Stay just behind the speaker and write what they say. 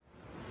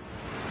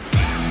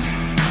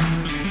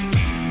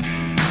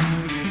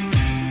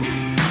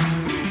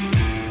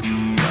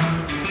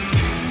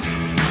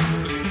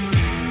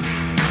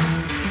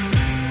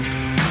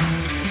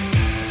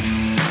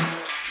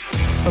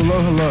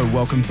Hello.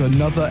 Welcome to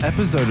another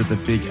episode of the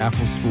Big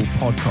Apple School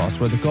podcast,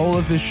 where the goal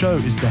of this show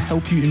is to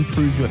help you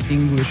improve your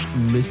English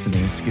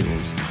listening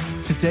skills.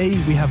 Today,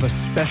 we have a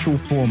special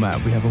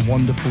format. We have a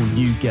wonderful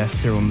new guest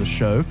here on the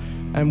show,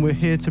 and we're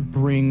here to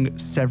bring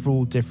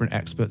several different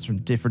experts from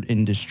different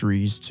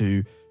industries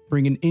to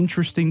bring an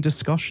interesting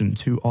discussion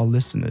to our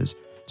listeners.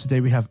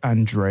 Today, we have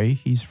Andrei.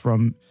 He's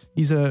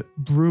a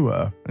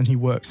brewer, and he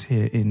works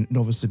here in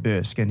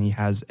Novosibirsk, and he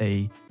has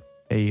a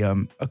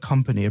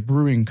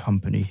brewing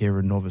company here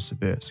in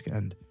Novosibirsk,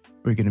 and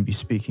we're going to be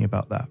speaking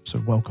about that. So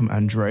welcome,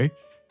 Andrei.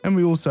 And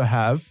we also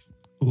have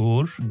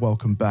Ur.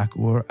 Welcome back,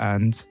 Ur,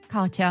 and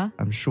Katya.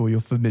 I'm sure you're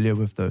familiar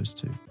with those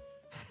two.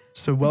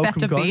 So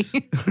welcome, Better guys.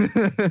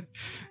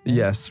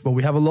 Yes, well,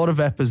 we have a lot of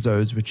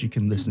episodes which you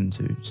can listen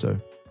to, so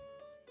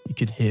you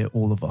could hear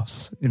all of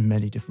us in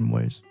many different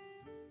ways.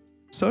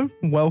 So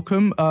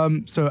welcome.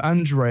 So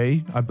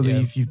Andrei, I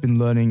believe you've been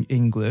learning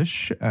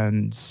English,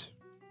 and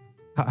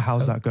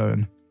how's that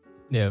going?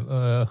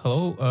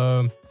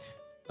 Hello.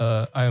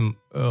 I'm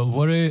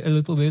worried a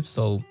little bit,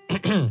 so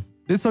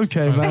It's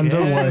okay, man.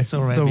 Don't worry. it's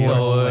already Don't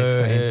worry.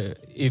 so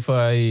if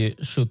I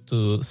should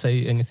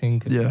say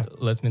anything,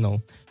 let me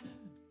know.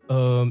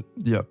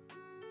 Yeah.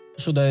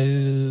 Should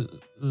I?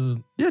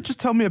 Just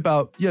tell me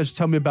about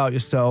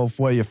yourself,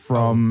 where you're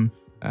from,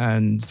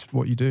 and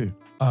what you do.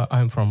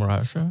 I'm from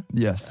Russia.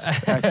 Yes,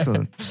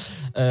 excellent.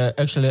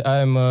 Actually,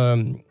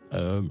 I'm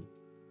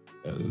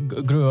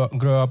grew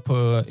up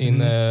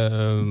in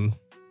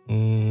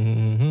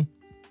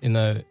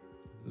a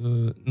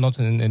not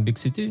in a big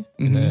city,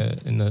 in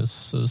a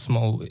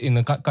small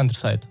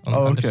countryside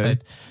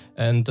countryside,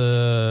 and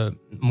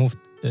moved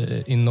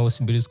in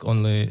Novosibirsk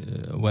only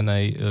when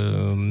I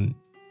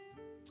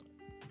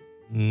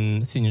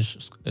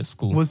finished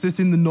school. Was this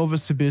in the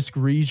Novosibirsk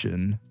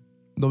region?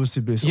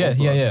 Novosibirsk. Yeah.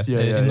 In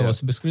yeah.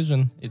 Novosibirsk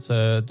region, it's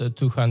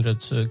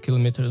 200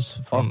 kilometers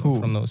from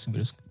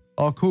Novosibirsk.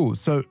 Oh, cool.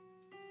 So,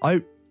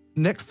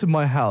 next to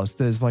my house,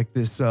 there's like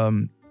this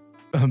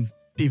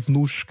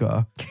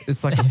pivnushka.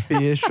 It's like a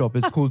beer shop.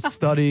 It's called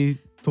Stary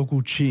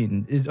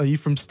Tokuchin. Are you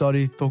from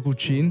Stary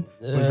Tokuchin?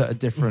 Or is that a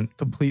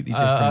completely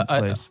different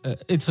place?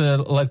 It's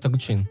like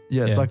Tokuchin.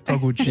 Yeah, it's like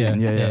Tokuchin.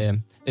 Yeah.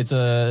 It's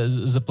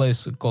the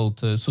place called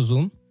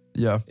Suzun.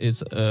 Yeah.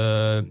 It's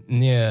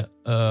near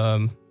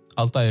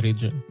Altai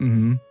region.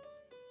 Mm-hmm.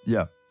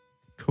 Yeah.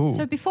 Cool.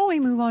 So before we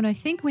move on, I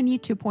think we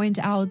need to point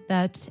out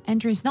that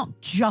Andrei is not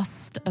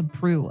just a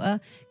brewer,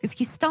 because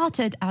he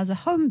started as a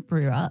home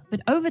brewer,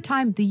 but over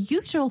time, the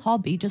usual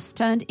hobby just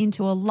turned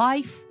into a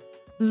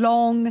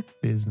lifelong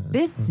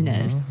business.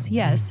 Mm-hmm.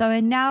 Yeah. So,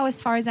 and now,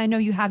 as far as I know,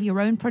 you have your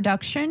own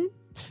production.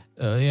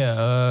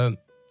 I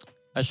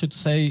should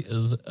say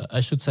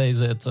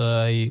that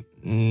I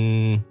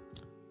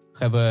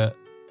have a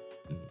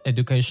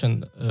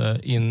education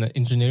in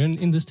engineering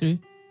industry.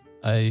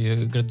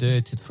 I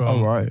graduated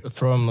from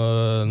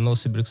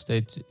Novosibirsk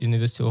State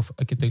University of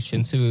Architecture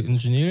and Civil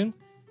Engineering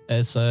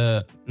as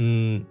a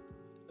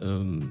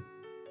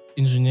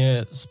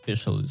engineer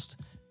specialist,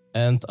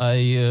 and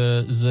I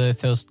the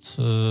first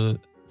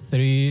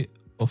 3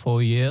 or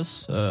 4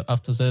 years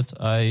after that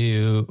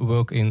I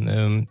work in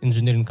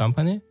engineering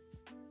company,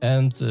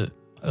 and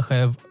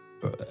have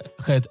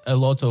had a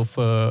lot of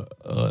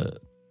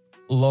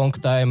long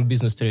time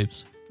business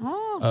trips,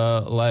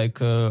 like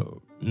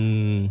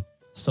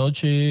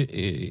Sochi,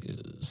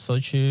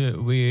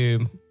 we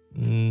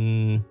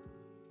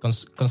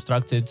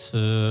constructed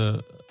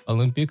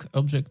Olympic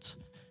objects,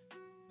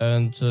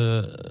 and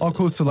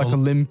cool. So like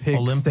Olympic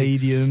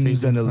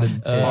stadiums and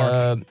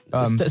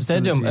Olympic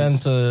stadium,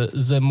 and the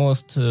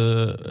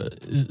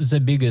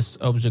biggest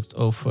object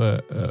of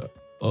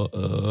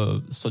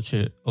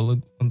Sochi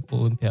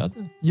Olympiad.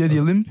 Yeah, the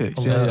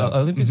Olympics.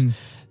 Olympics.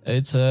 Mm-hmm.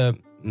 It's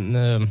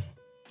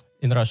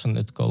in Russian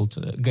it's called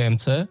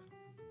GMC.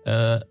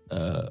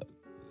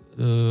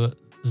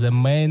 The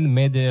main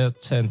media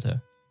center.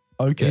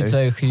 Okay. It's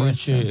a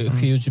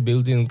huge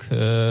building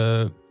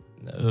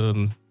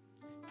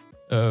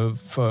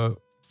for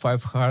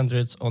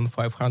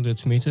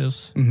 500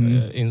 meters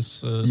in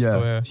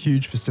square.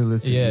 Huge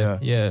facility.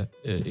 Yeah.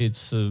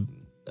 It's a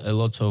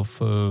lot of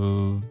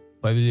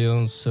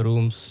pavilions,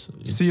 rooms.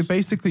 So you're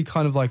basically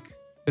kind of like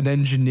an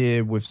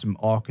engineer with some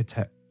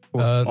architect.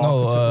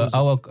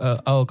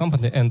 Our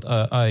company and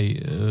I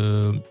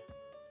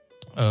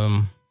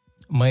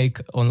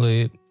make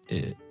only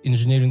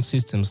engineering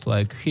systems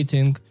like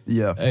heating,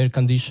 air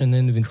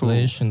conditioning,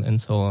 ventilation,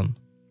 and so on.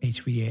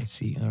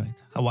 HVAC, all right.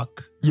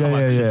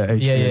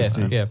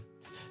 HVAC. Yeah.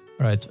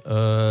 Right.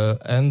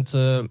 And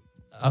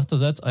after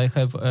that, I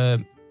have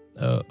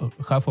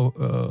half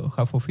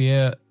of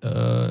year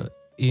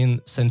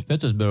in St.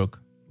 Petersburg.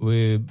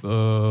 We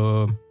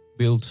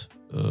built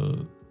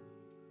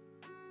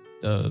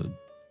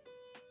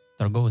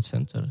торговый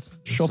центр,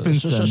 shopping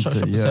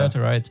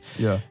center, right?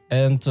 Yeah.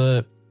 And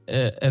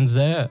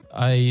there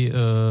I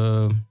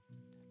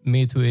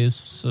meet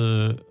with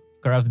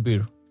craft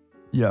beer.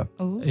 Yeah.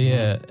 Oh.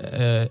 Yeah.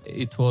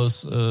 It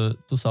was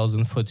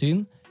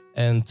 2014,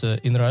 and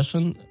in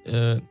Russian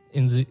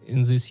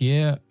in this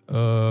year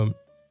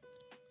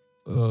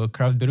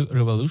craft beer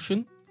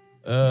revolution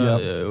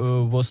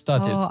was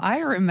started. Oh, I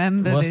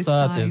remember this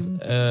time.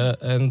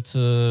 And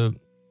a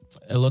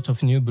lot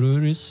of new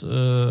breweries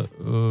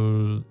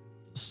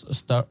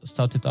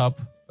started up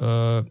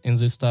in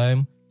this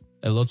time.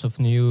 A lot of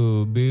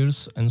new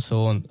beers and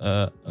so on.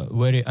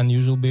 Very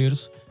unusual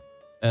beers.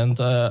 And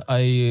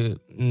I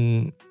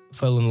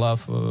fell in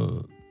love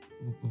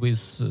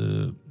with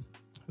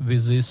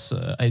this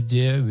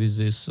idea, with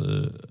this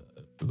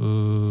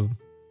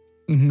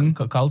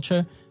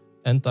culture,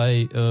 and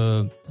I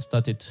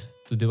started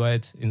to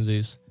divide in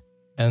this.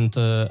 And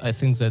I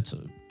think that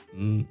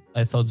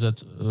I thought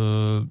that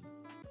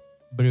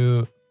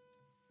brew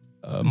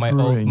my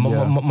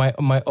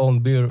own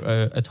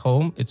beer at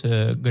home, it's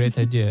a great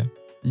idea.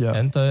 Yeah,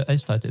 and I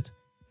started.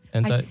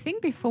 And I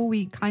think before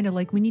we kind of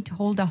we need to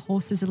hold our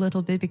horses a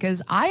little bit,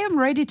 because I am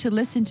ready to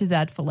listen to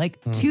that for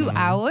 2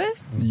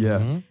 hours.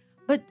 Yeah.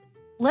 But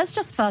let's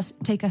just first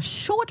take a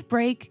short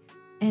break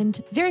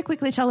and very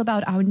quickly tell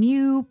about our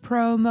new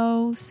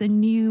promos and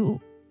new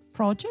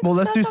projects. Well,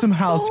 let's do some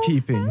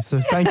housekeeping.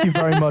 So thank you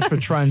very much for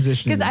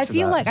transitioning. Because I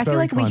feel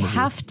like we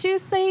have to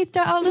say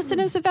to our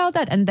listeners about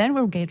that, and then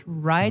we'll get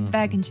right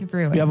back into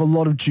brewing. We have a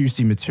lot of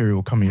juicy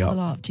material coming up. A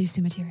lot of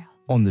juicy material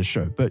on this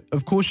show. But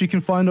of course, you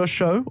can find our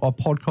show, our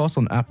podcast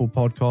on Apple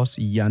Podcasts,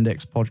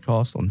 Yandex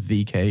Podcasts, on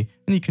VK,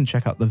 and you can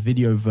check out the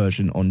video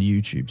version on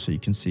YouTube so you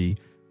can see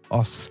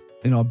us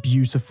in our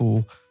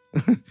beautiful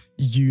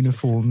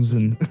uniforms.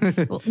 And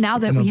well, now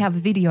that we have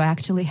video, I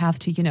actually have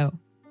to,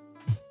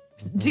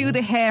 do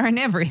the hair and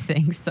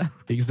everything. So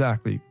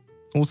exactly.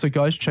 Also,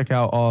 guys, check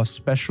out our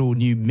special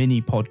new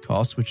mini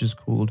podcast, which is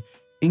called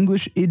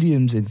English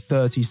Idioms in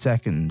 30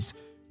 Seconds.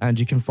 And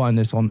you can find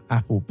this on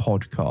Apple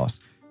Podcasts.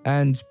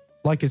 And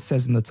like it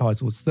says in the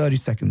title, it's 30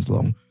 seconds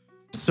long.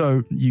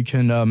 So you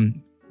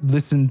can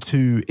listen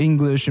to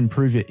English,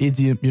 improve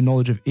your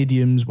knowledge of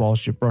idioms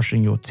whilst you're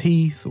brushing your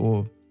teeth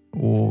or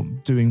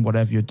doing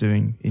whatever you're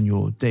doing in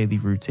your daily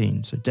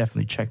routine. So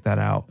definitely check that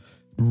out.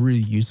 Really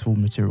useful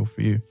material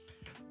for you.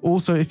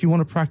 Also, if you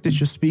want to practice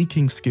your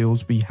speaking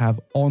skills, we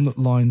have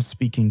online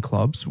speaking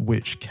clubs,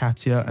 which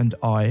Katya and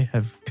I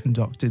have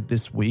conducted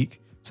this week.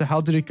 So how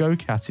did it go,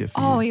 Katya,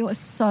 for you? Oh, it was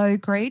so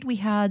great. We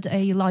had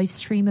a live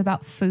stream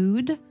about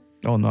food.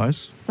 Oh,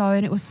 nice.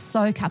 And it was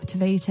so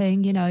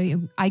captivating.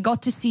 I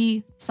got to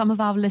see some of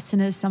our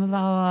listeners, some of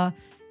our,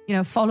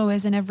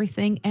 followers and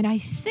everything. And I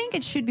think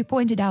it should be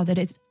pointed out that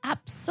it's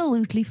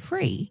absolutely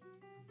free.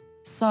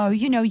 So,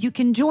 you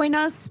can join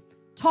us,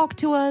 talk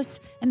to us.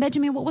 And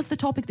Benjamin, what was the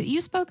topic that you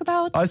spoke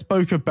about? I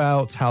spoke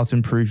about how to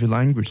improve your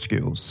language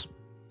skills.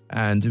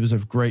 And it was a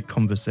great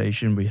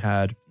conversation. We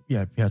had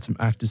some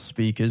active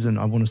speakers, and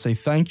I want to say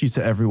thank you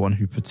to everyone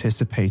who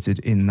participated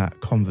in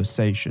that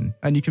conversation.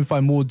 And you can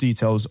find more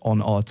details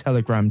on our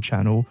Telegram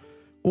channel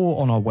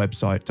or on our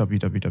website,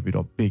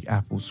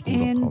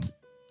 www.bigappleschool.com. And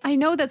I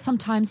know that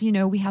sometimes,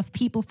 we have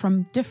people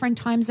from different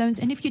time zones.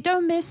 And if you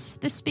don't miss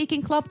the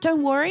speaking club,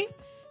 don't worry,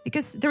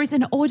 because there is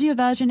an audio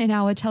version in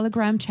our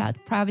Telegram chat,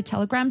 private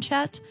Telegram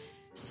chat.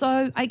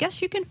 So I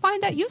guess you can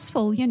find that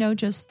useful,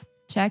 just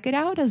check it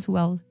out as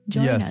well.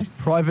 Join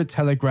us. Private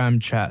Telegram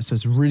chat. So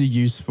it's really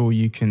useful.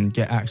 You can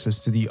get access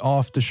to the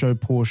after show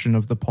portion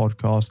of the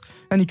podcast,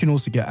 and you can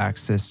also get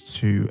access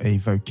to a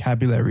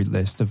vocabulary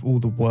list of all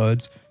the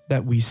words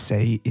that we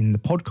say in the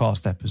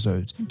podcast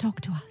episodes. And talk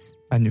to us.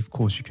 And of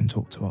course, you can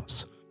talk to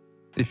us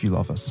if you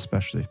love us,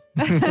 especially.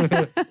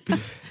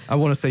 I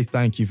want to say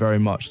thank you very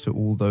much to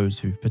all those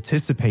who've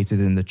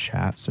participated in the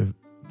chat. So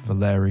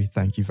Valerie,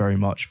 thank you very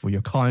much for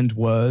your kind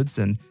words.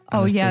 And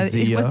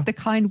Anastasia. It was the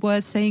kind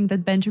words saying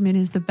that Benjamin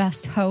is the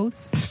best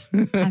host.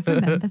 I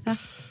remember that.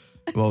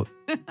 Well,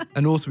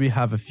 and also we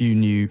have a few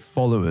new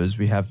followers.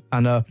 We have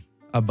Anna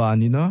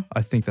Abanina,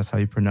 I think that's how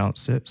you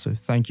pronounce it. So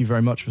thank you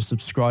very much for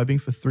subscribing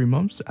for 3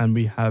 months. And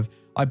we have,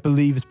 I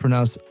believe it's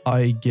pronounced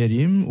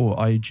Aigerim or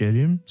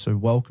Aigerim. So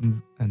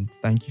welcome and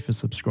thank you for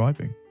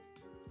subscribing.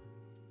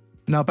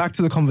 Now back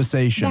to the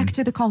conversation.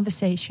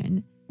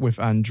 With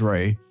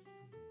Andre.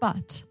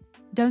 But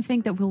don't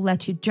think that we'll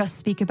let you just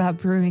speak about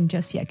brewing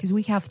just yet, because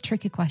we have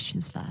tricky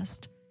questions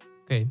first.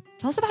 Okay.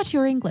 Tell us about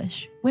your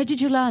English. Where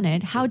did you learn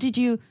it? How did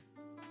you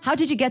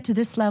get to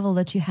this level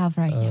that you have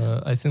right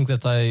now? I think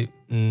that I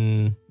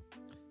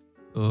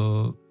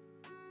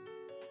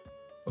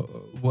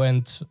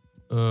went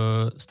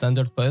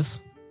standard path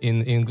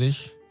in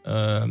English,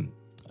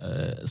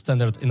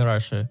 standard in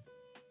Russia.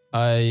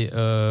 I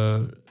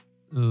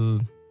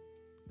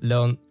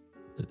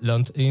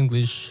learned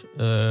English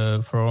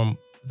from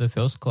the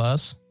first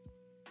class,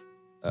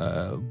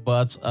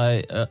 but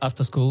I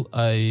after school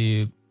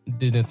I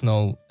didn't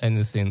know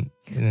anything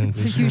in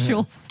English. It's a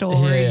usual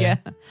story, yeah.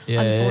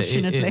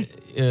 Unfortunately.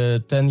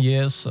 10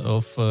 years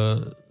of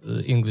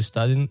English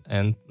studying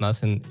and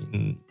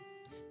nothing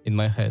in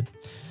my head.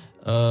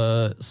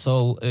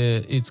 So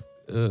it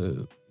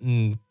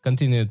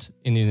continued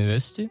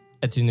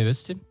at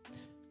university.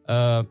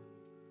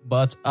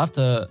 But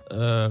after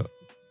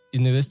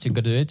university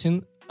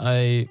graduating,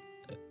 I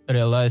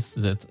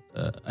realized that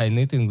I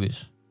need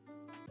English,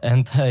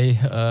 and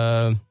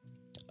I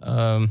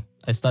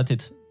I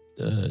started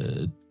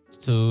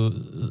to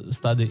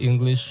study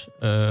English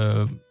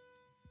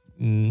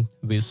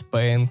with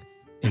Spain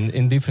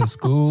in different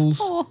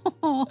schools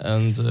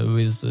and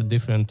with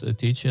different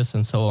teachers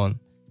and so on.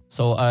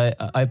 So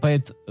I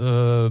paid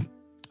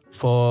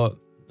for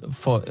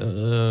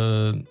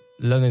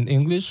learning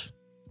English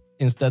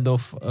instead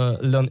of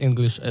learn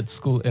English at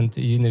school and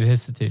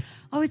university.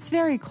 Oh, it's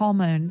very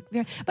common.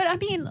 But I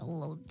mean,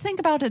 think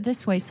about it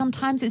this way.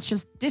 Sometimes it's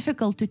just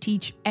difficult to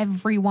teach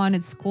everyone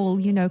at school,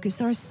 because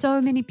there are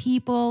so many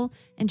people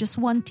and just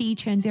one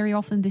teacher. And very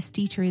often this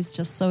teacher is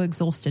just so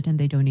exhausted and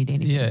they don't need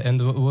anything. Yeah, and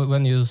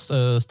when you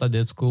study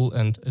at school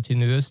and at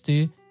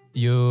university,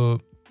 you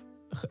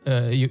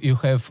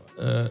have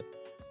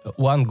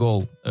one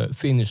goal,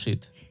 finish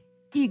it.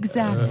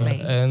 Exactly.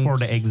 And For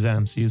the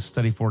exams, you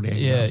study for the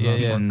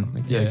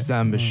exams. Yeah.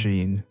 Exam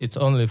machine. It's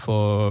only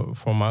for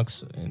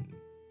marks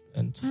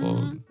and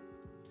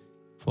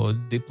for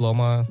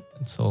diploma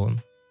and so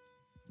on.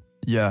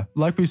 Yeah,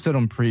 like we've said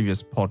on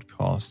previous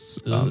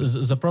podcasts,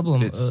 The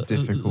problem it's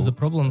difficult The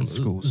problem at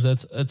schools.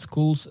 that at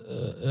schools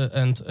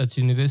and at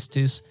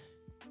universities,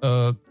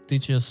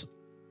 teachers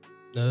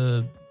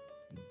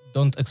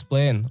don't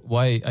explain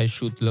why I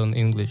should learn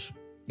English.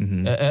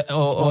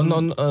 Or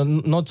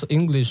not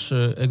English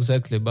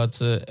exactly,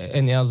 but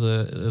any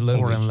other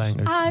language. Foreign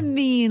language. I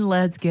mean,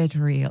 let's get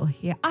real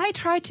here. I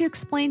try to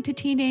explain to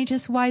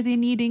teenagers why they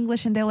need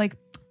English and they're like,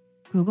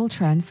 Google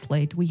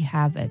Translate, we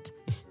have it.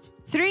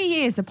 3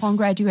 years upon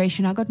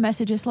graduation, I got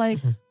messages like,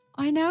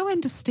 I now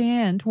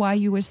understand why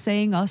you were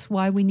saying us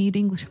why we need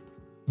English.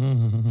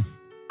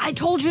 I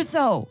told you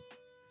so.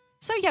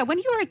 So yeah, when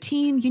you're a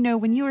teen,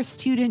 when you're a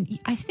student,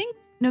 I think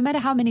no matter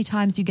how many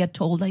times you get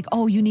told like,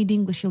 oh, you need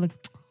English, you're like,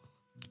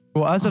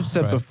 well, as I've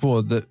said Right.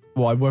 before,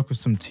 I work with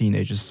some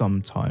teenagers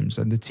sometimes,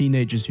 and the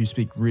teenagers who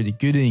speak really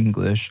good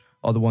English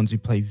are the ones who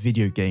play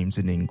video games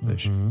in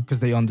English because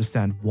they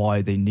understand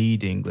why they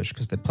need English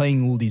because they're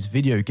playing all these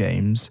video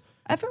games.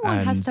 everyone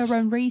has their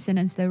own reason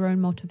and their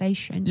own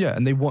motivation. Yeah,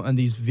 and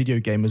these video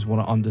gamers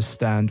want to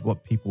understand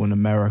what people in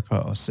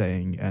America are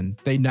saying, and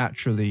they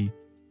naturally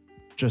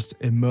just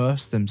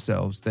immerse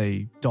themselves.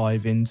 They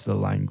dive into the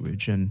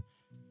language and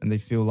they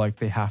feel like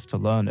they have to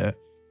learn it.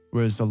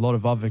 Whereas a lot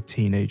of other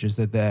teenagers,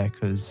 they're there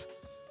because,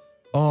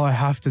 I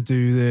have to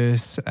do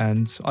this.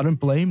 And I don't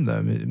blame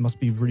them. It must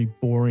be a really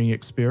boring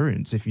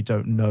experience if you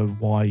don't know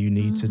why you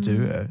need to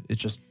do it. It's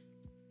just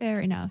Fair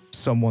enough.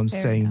 someone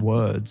Fair saying enough.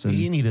 words. And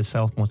You need a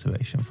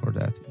self-motivation for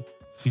that.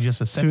 You just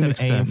set To an an aim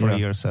extent, for yeah.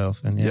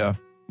 yourself. And yeah,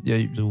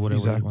 you do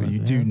whatever you exactly. wanna You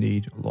do, do yeah.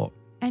 need a lot.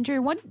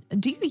 Andrew, what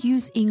do you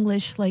use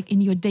English like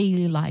in your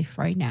daily life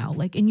right now?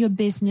 Like in your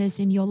business,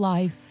 in your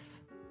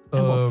life?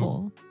 And what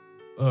for?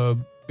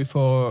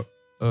 Before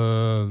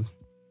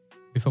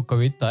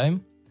COVID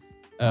time,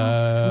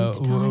 sweet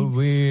times.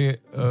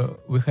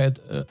 we had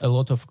a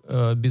lot of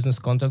business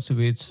contacts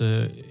with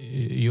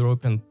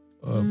European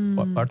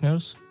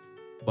partners,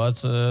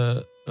 but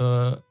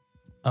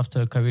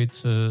after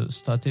COVID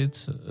started,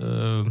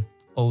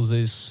 all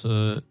these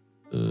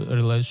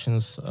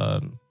relations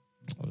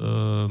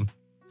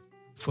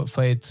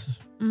fade.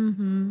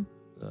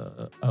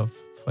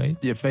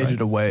 Yeah, faded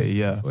right? away.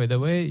 Yeah. Fade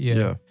away.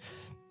 Yeah.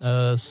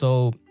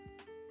 So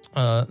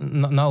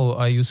now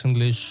I use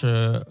English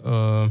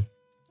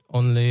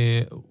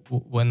only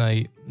when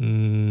I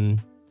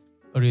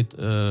read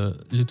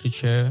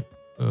literature,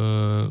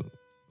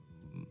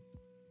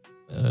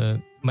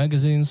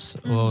 magazines,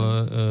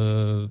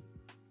 or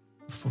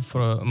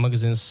for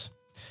magazines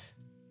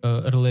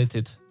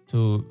related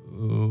to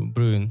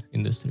brewing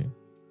industry.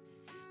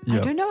 Yeah. I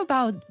don't know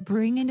about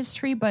brewing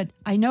industry, but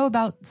I know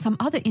about some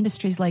other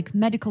industries like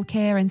medical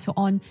care and so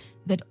on,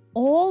 that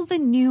all the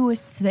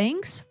newest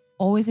things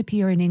always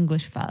appear in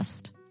English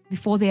first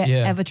before they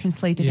are ever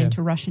translated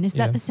into Russian. Is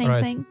that the same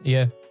right. thing?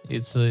 Yeah,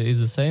 it's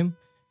the same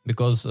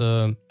because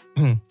the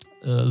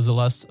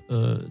last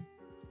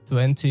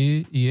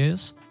 20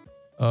 years,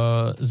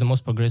 the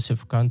most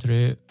progressive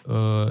country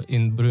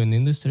in brewing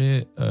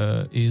industry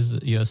is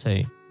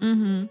USA.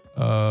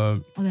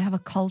 They have a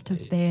cult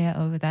of beer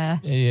over there.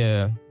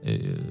 Yeah,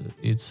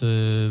 it's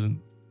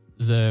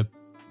the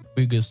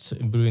biggest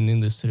brewing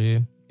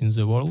industry in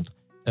the world.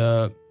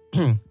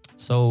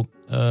 So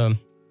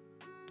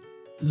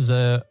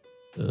the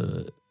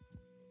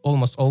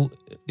almost all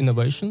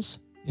innovations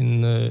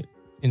in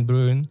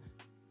brewing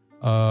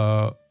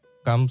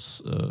come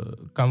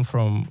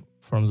from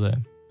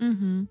there.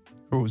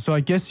 Cool. So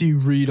I guess you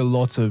read a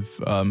lot of,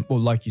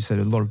 like you said,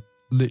 a lot of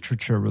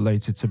literature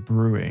related to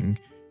brewing.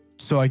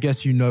 So I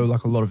guess you know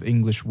like a lot of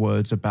English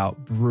words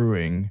about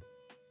brewing.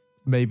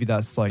 Maybe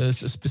that's like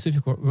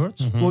Specific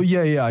words. well,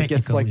 yeah. I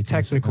guess Technical like it is.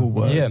 technical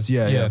words.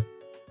 Yeah.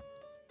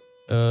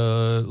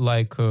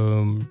 Like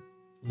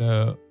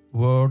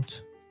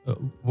wort.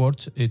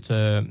 It's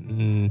a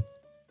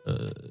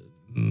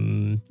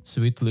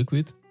sweet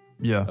liquid.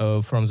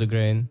 Yeah. From the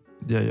grain.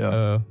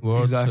 Yeah.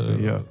 Wort,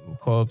 Exactly, yeah.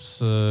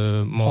 hops,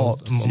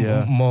 malt, Hops,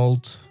 yeah.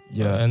 malt,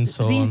 Yeah. and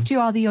so These on. two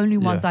are the only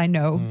ones I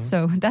know,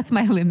 so that's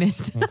my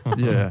limit.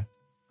 Yeah.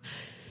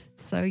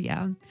 So,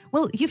 yeah.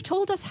 Well, you've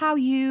told us how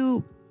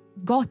you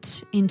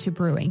got into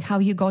brewing, how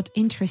you got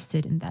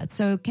interested in that.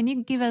 So can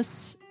you give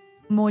us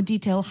more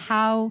detail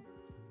how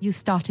you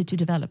started to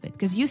develop it?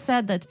 Because you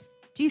said that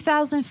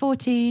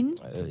 2014.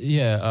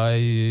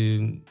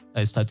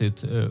 I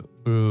started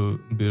brew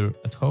beer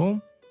at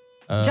home.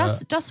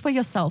 Just for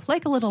yourself,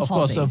 like a little of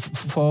hobby. Of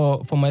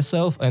course, for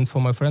myself and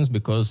for my friends,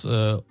 because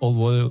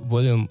all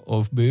volume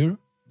of beer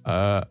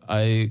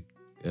I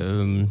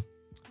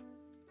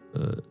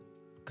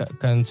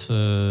can't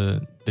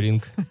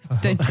drink. It's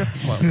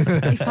dangerous.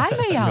 If I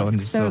may ask,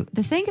 so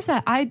the thing is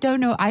that I don't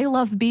know. I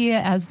love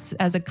beer as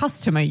a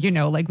customer,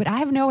 but I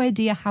have no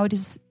idea how it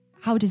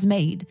is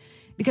made.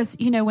 Because,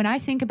 when I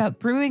think about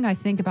brewing, I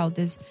think about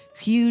this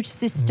huge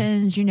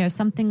cisterns,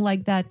 something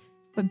like that.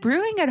 But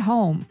brewing at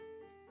home,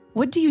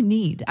 what do you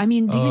need? I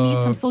mean, do you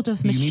need some sort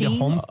of machine? You need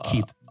a home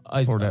kit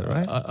for that,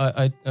 right?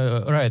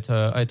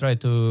 I try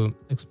to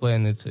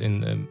explain it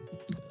in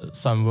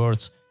some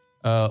words.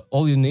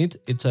 All you need,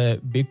 it's a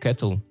big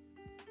kettle.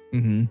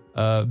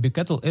 Mm-hmm. Big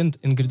kettle and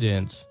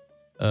ingredients.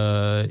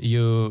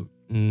 You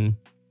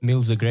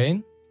mill the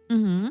grain,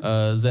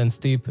 then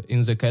steep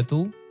in the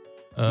kettle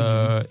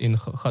in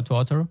hot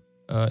water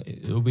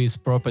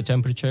with proper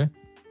temperature.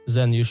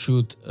 Then you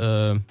should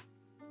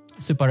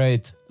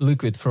separate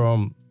liquid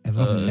from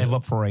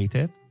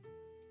evaporate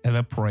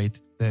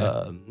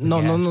the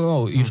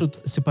no. You should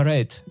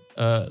separate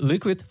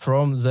liquid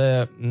from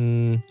the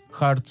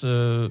hard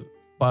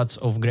parts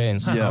of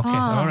grains. Yeah. Okay.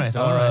 All right.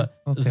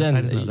 Okay.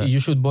 Then you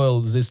should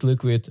boil this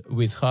liquid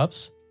with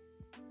hops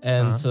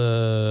and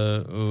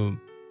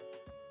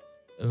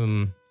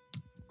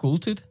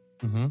cooled it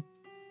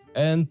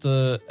and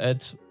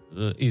add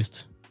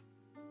yeast.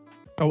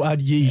 Oh,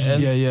 add yeast.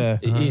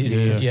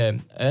 Yeah.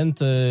 And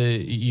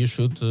you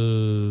should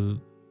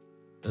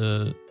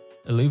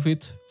leave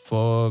it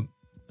for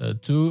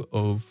 2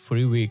 or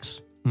 3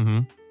 weeks.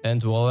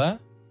 And voila.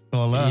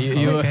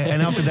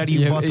 And after that,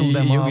 you bottle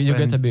them up. You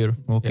get a beer.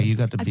 Okay, you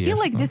got the beer. I feel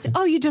like this.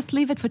 Oh, you just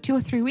leave it for 2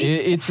 or 3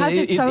 weeks. It has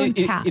its own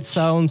catch. It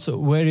sounds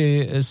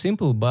very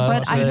simple,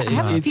 but I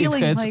have a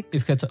feeling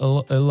it had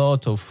a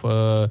lot of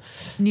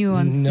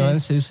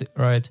nuances,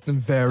 right? And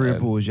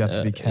variables you have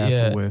to be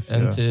careful with.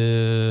 And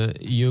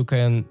you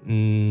can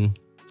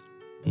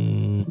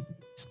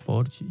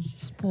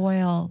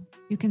spoil.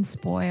 You can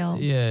spoil.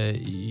 Yeah,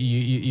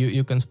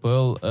 you can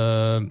spoil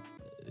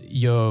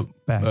your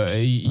batch,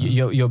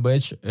 your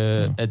batch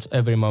at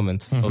every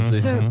moment of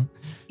this. So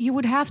you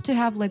would have to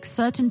have like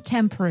certain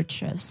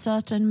temperature,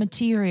 certain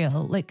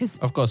material, like. 'Cause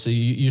of course,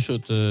 you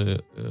should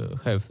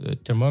have a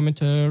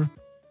thermometer,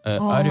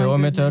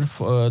 areometer.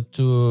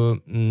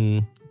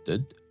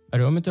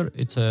 Areometer,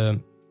 it's a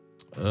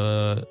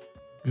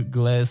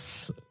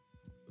glass.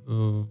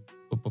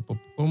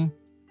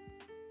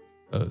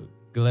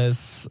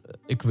 Glass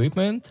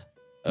equipment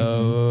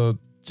to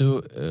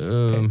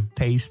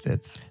taste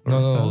it.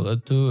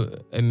 To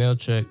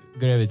measure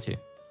gravity.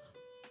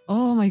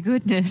 Oh my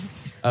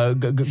goodness!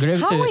 Gravity.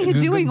 How are you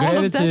doing all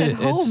of that at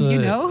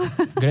home?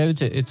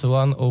 Gravity. It's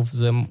one of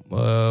the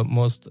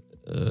most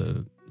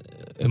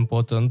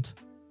important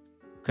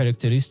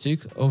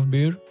characteristics of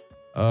beer,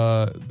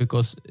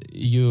 because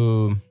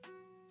you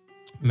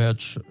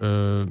match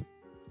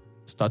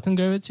starting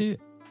gravity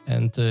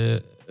and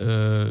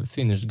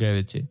finished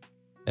gravity.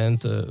 And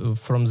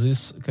from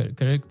these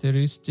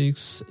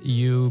characteristics,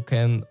 you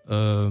can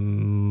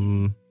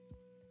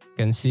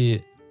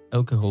see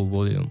alcohol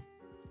volume.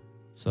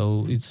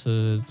 So it's.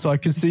 So I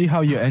can see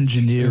how your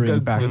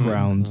engineering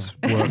background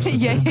works.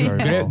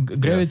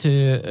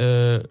 Gravity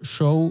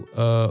show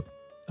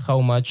how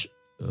much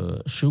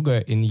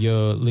sugar in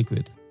your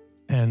liquid.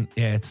 And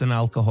it's an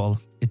alcohol.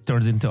 It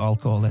turns into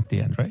alcohol at the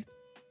end, right?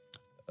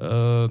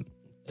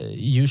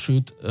 You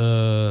should.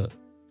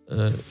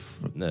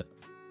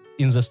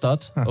 In the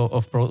start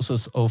of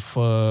process of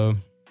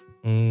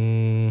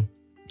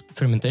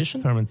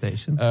fermentation,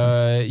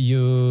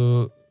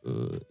 you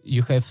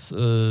have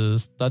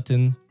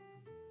starting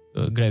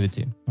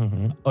gravity,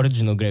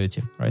 original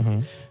gravity, right?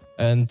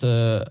 And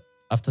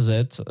after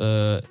that,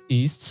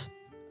 yeasts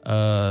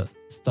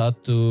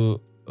start to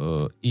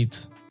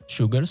eat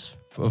sugars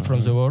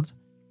from the world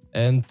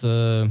and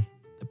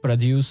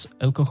produce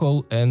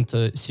alcohol and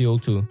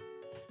CO2.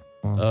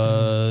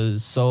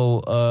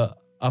 So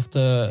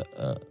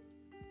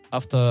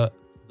after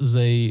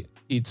they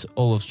eat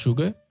all of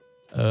sugar,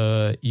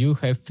 you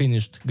have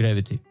finished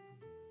gravity,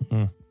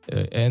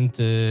 and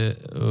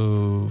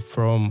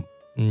from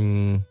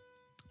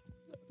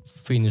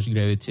finished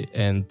gravity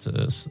and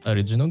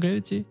original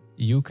gravity,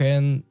 you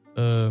can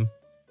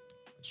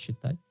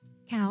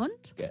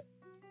count.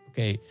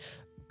 Okay,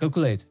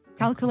 calculate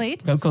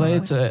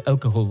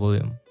alcohol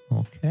volume.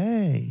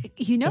 Okay.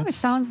 It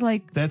sounds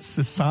like... That's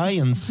the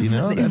science, It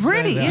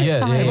really is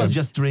science. I was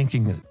just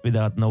drinking it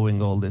without knowing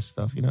all this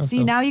stuff,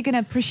 See, now you're going to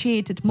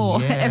appreciate it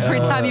more every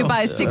time you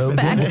buy a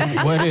six-pack.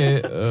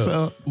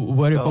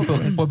 Very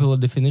popular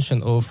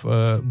definition of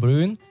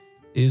brewing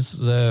is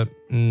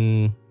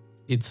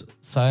it's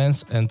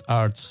science and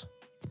arts.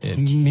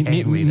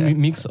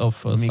 mix of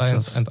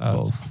science and art.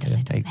 Both. Yeah.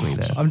 I agree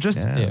there. I'm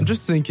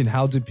just thinking,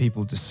 how did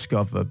people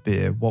discover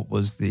beer? What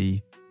was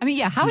the... I mean,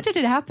 yeah, how did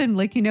it happen?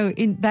 Like,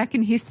 back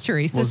in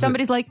history. So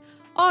somebody's like,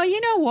 oh, you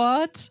know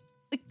what?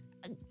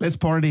 Let's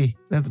party.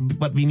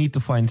 But we need to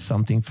find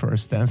something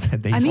first. I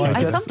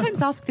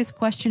sometimes ask this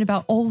question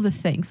about all the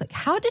things. Like,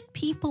 how did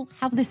people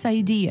have this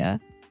idea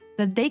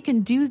that they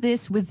can do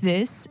this with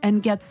this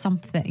and get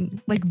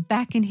something? Like,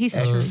 back in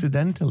history.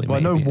 Accidentally, well,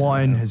 I know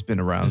wine has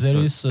been around. There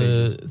is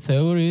a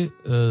theory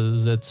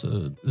that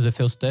the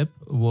first step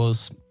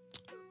was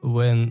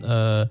when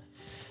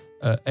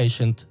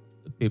ancient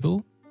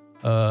people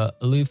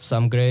leave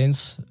some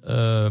grains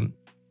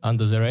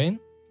under the rain,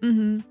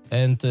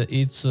 and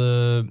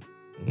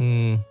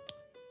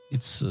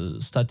it's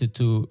started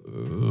to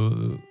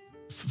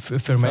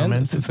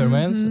ferment,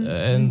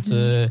 and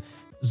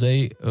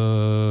they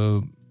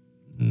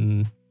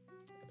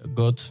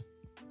got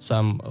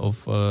some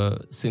of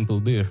simple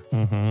beer.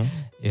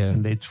 Yeah,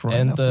 and they tried.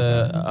 And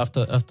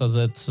after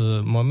that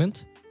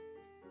moment,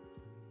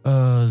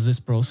 this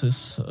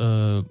process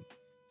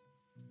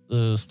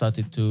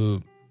started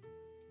to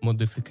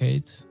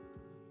modificate,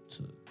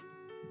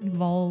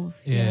 evolve.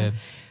 Yeah.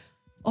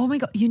 Oh my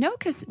God.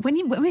 Because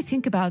when we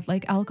think about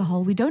like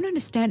alcohol, we don't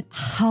understand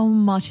how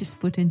much is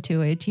put into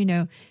it,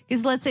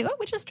 because let's say, oh,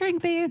 we just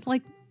drink beer.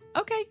 Like,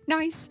 okay,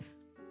 nice.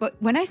 But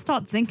when I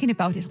start thinking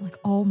about it, I'm like,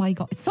 oh my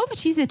God, it's so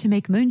much easier to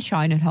make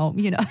moonshine at home,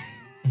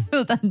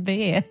 than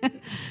beer.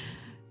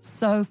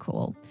 So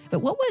cool.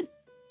 But what were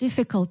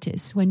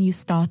difficulties when you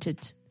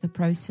started the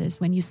process,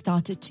 when you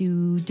started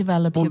to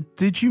develop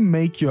did you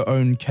make your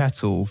own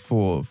kettle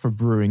for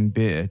brewing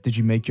beer? Did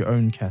you make your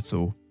own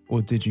kettle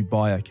or did you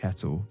buy a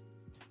kettle?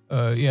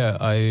 Yeah,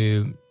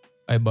 I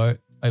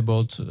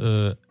bought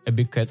a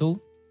big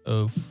kettle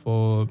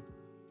for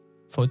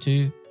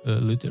 40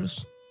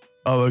 liters.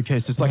 Oh, okay.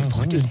 So it's like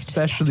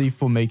especially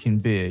for making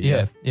beer.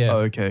 Yeah. Oh,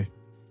 okay.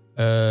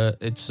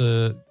 It's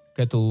a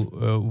kettle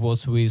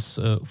was with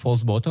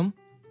false bottom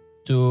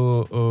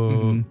to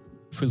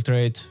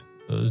filtrate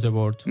the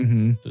water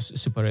to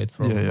separate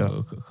from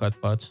hot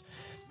parts.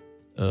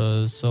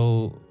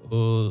 So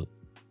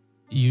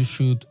you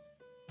should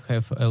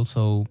have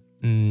also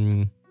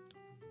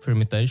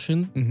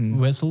fermentation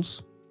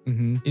vessels.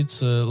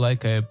 It's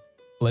like a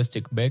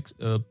plastic bag,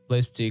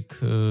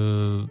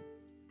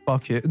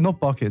 bucket, not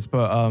buckets,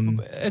 but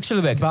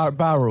actually buckets.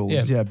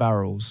 Barrels. Yeah,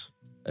 barrels.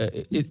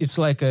 It's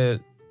like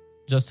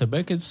just a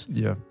buckets.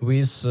 Yeah.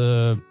 With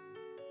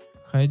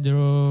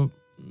hydro.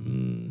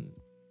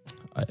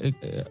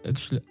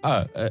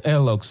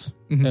 Airlocks.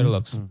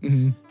 Airlocks.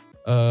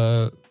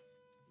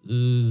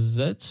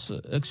 That's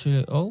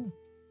actually all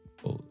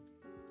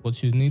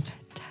what you need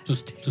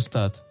to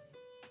start.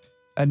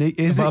 And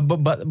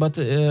but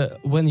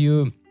when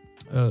you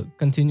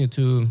continue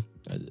to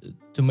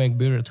make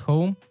beer at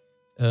home,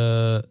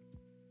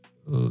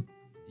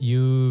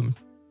 you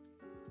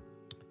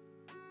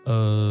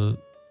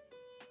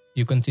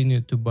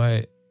continue to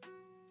buy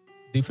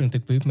different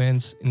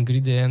equipments,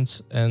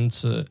 ingredients, and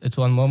at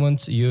one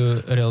moment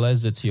you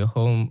realize that your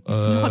home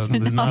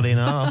there's not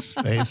enough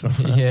space.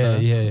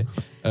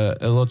 A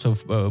lot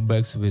of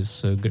bags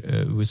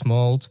with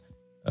malt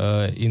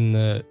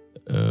in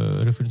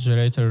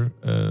refrigerator,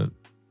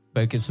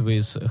 packets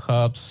with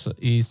hops,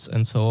 yeast,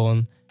 and so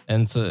on,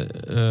 and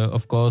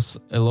of course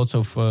a lot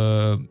of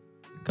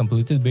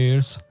completed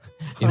beers.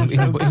 In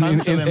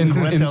bottles.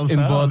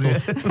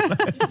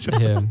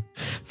 Yeah.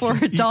 For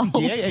adults.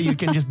 Yeah, you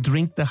can just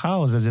drink the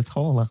house as it's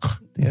whole.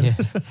 Yeah.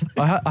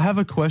 I have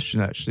a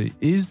question actually.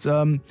 Is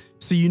so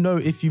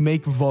if you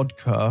make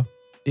vodka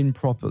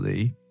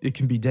improperly, it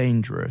can be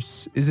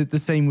dangerous. Is it the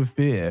same with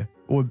beer?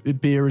 Or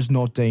beer is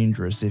not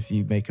dangerous if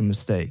you make a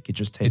mistake? It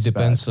just tastes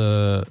bad?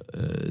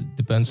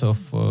 Depends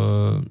of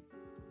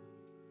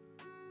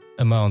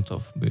amount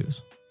of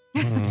beers.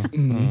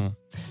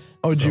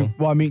 Oh,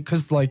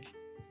 because like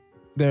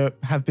there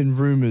have been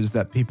rumors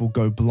that people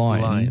go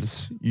blind.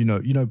 You know,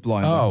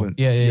 blind. Oh,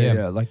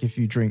 yeah. Like if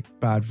you drink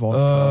bad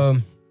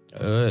vodka.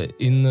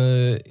 In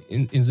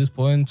this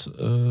point,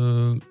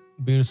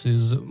 beers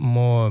is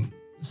more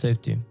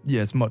safety.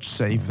 Yeah, it's much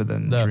safer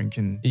than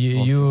drinking.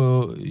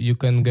 You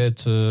can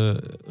get a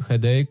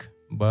headache,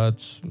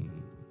 but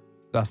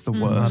that's the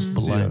worst.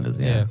 Blinded.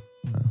 Yeah.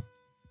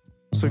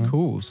 So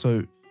cool.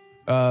 So,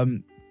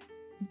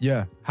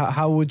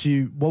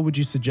 what would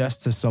you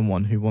suggest to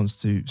someone who wants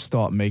to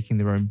start making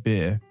their own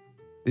beer?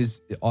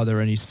 Are there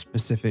any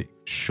specific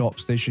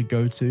shops they should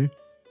go to?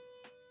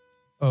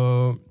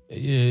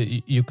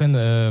 You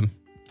can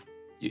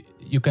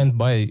you can't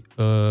buy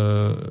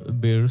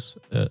beers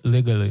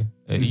legally,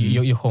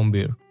 your home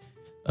beer.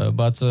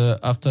 But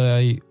after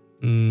I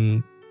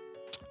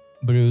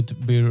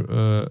brewed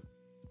beer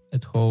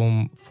at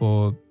home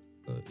for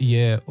a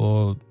year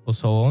or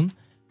so on,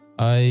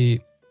 I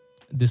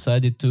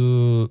decided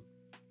to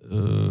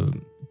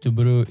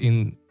brew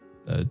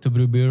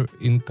beer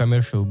in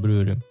commercial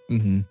brewery,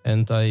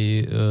 and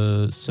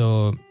I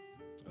saw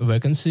a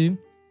vacancy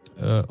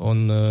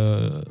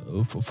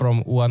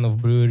from one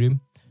of brewery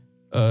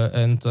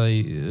and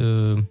I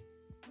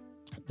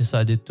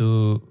decided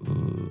to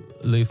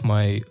leave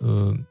my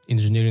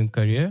engineering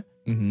career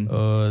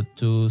to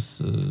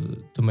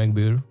make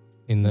beer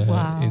in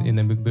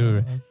a big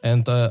brewery.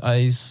 And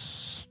I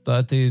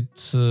started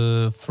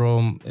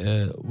from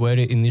a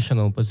very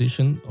initial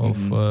position of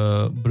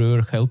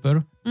brewer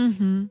helper,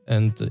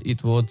 and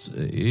it was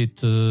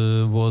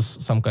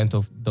some kind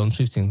of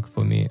downshifting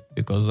for me,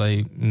 because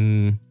I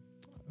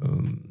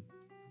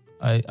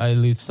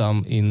leave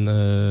some in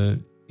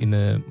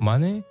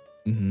money,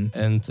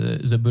 and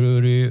the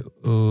brewery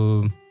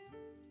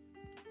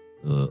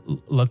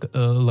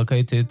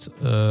located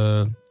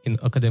in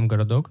Akadem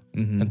Gorodok,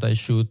 and I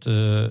should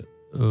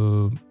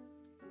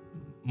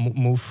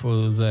move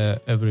there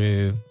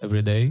every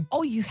day.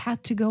 Oh, you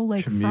had to go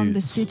like Commute. from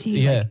the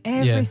city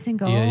every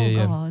single.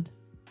 Yeah. God.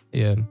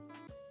 Yeah.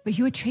 But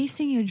you were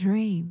chasing your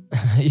dream.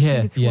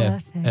 Yeah, It's yeah.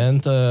 worth it.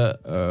 And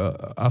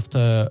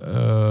after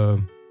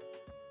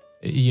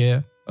a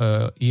year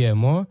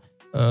more,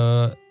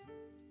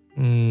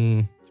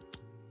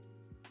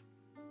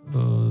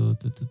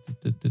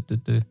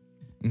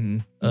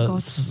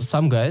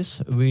 some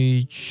guys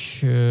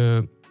which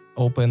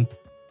opened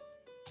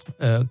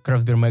a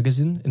craft beer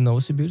magazine in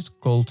Novosibirsk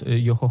called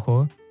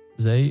Yohoho,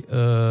 they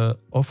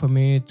offer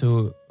me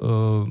to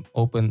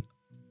open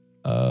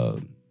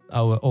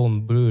our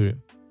own brewery,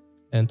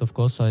 and of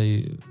course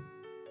I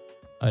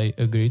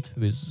agreed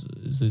with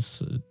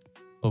this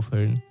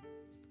offering.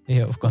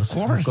 Yeah, of course.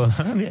 Was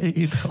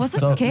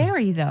it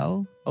scary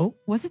though? Oh,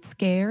 was it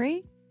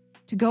scary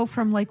to go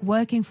from like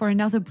working for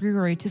another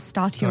brewery to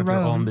start your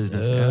own?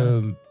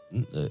 business.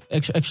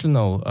 Actually,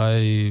 no.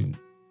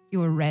 You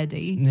were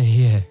ready.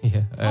 Yeah.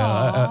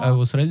 I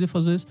was ready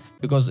for this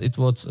because it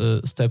was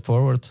a step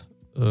forward,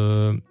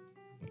 and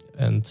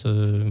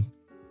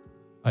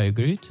I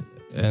agreed.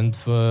 And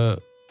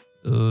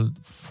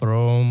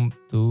from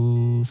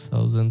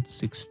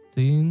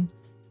 2016,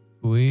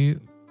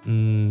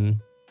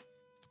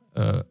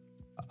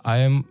 I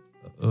am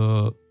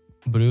a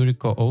brewery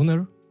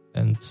co-owner,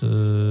 and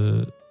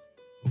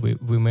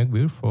we make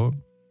beer for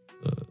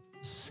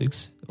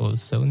 6 or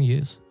 7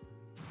 years.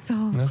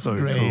 That's So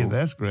great. cool.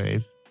 That's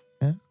great.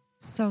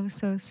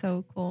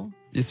 so cool.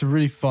 It's a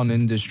really fun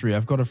industry.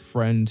 I've got a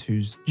friend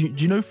who's... Do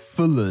you know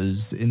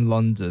Fuller's in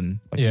London?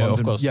 Yeah, London,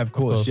 of course. Yeah, of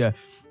course, yeah.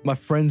 My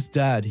friend's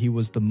dad, he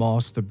was the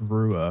master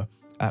brewer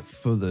at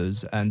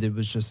Fuller's, and it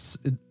was just...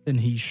 And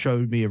he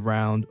showed me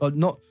around...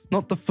 not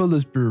the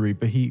Fuller's brewery,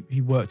 but he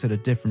worked at a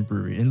different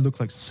brewery, and it looked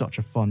like such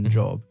a fun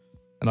job.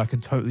 And I can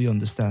totally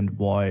understand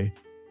why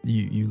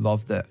you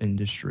love that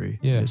industry.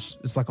 Yeah.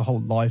 It's like a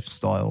whole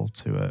lifestyle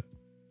to it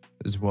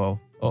as well.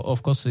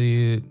 Of course,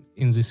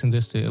 in this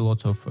industry, a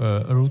lot of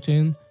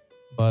routine,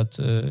 but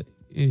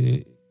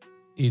it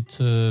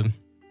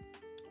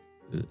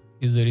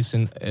is there is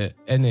in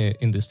any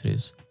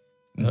industries,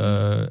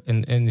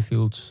 in any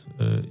field.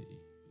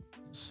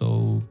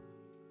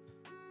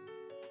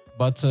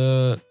 But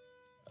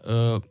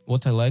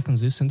what I like in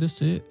this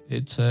industry,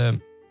 it's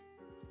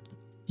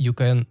you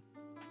can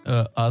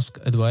ask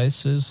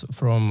advices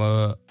from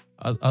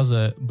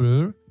other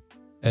brewer,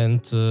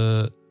 and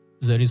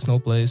there is no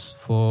place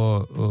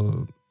for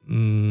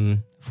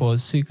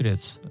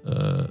secrets.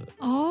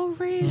 Oh,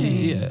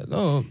 really? Yeah,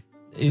 no,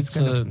 It's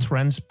kind of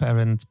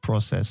transparent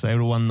process.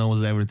 Everyone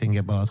knows everything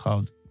about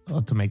how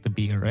to make the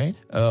beer, right?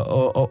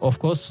 of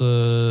course,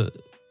 there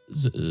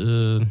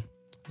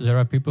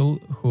are people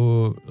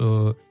who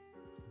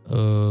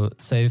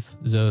save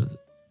the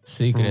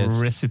secrets,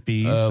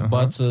 Recipes.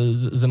 but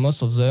the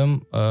most of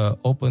them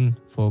open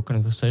for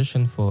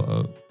conversation.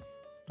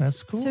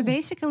 That's cool. So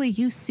basically,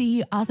 you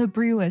see other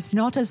brewers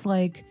not as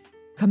like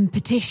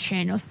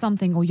competition or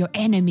something, or your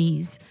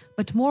enemies,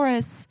 but more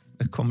as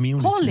a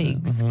community.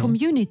 colleagues,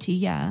 community.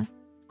 Yeah.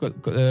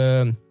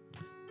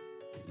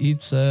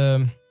 It's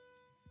a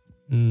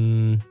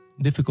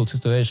difficult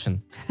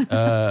situation.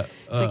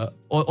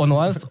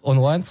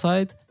 On one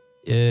side,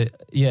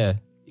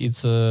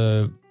 it's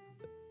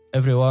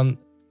everyone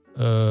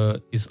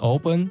is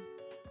open,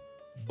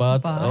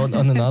 but on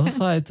another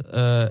side,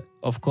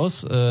 of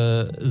course,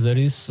 there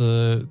is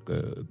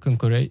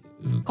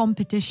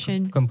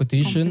Competition. You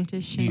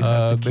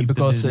have to keep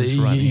because the business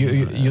running,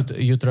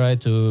 you try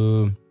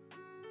to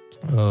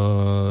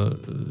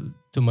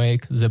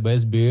make the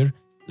best beer,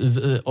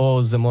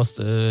 or the most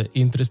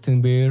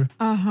interesting beer,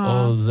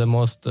 or the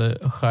most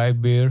high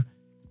beer.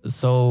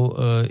 So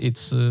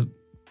it's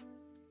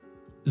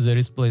there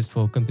is place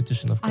for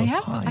competition, of course.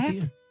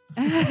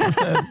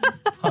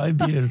 High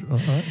beer.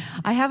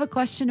 I have a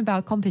question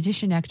about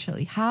competition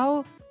actually.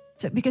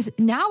 Because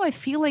now I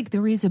feel like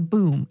there is a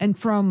boom, and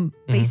from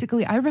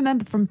basically, I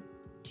remember from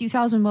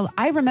 2000. Well,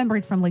 I remember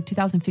it from like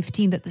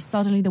 2015 that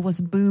suddenly there was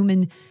a boom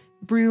in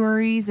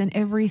breweries and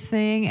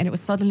everything, and it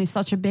was suddenly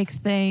such a big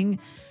thing.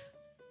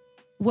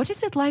 What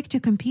is it like to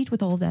compete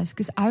with all this?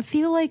 Because I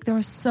feel like there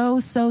are so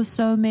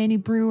many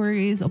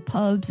breweries or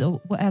pubs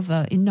or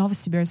whatever in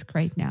Novosibirsk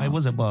right now. I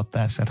was about to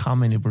ask that. How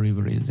many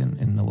breweries in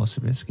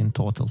Novosibirsk in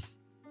total?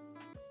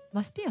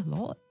 Must be a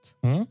lot.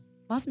 Hmm?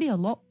 Must be a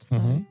lot,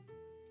 though.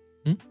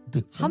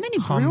 How many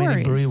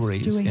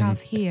breweries do we have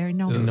here in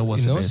Novosibirsk?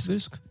 In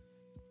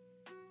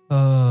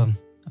Novosibirsk?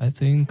 I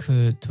think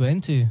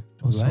 20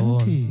 or so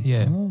on.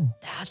 Yeah. Oh.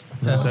 That's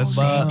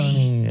so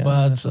many.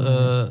 But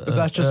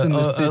that's just in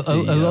the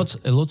city.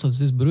 A lot of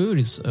these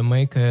breweries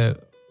make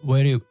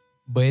very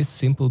base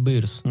simple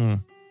beers.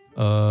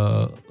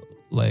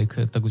 Like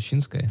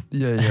Tagushinskaya.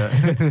 Yeah.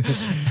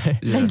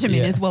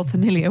 Benjamin is well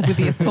familiar with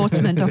the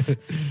assortment of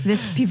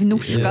this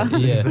pivnushka.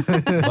 Yeah.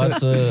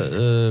 But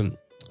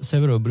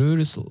several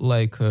breweries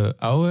like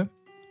our,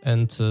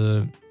 and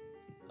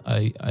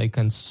I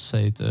can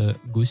say it,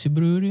 Gusi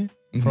Brewery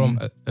from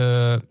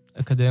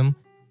Academ,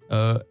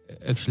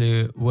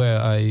 actually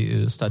where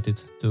I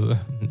started to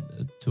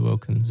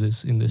work in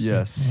this industry.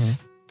 Yes.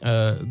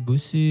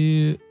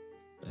 Gusi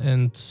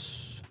and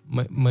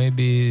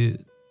maybe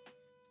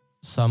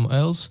some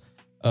else.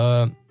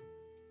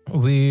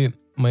 We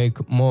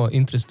make more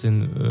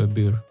interesting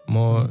beer,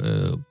 more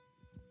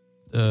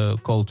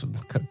called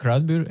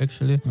craft beer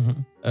actually,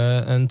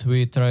 and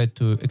we try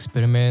to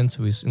experiment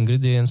with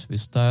ingredients,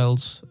 with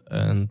styles,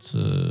 and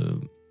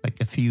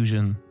like a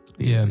fusion.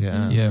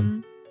 Yeah.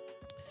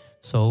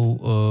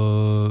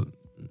 So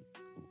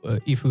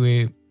if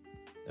we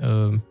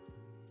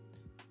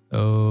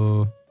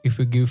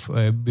give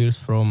beers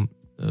from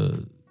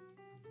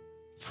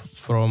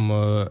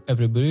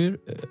every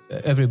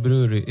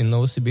brewery in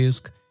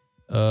Novosibirsk,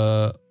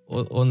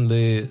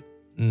 only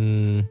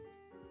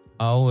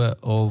hour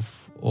or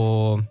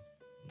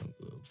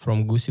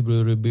from Gusi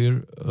Brewery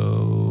beer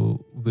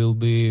will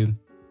be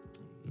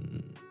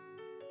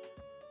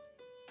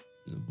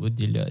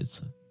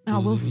выделяется.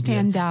 Will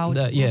stand out.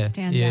 Yeah.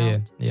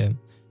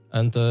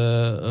 And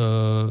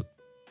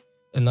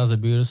another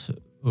beers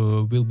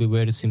will be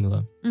very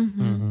similar.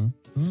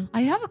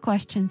 I have a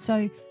question.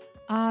 So,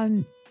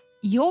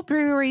 your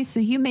brewery, so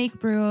you make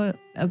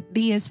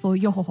beers for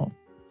Yohoho.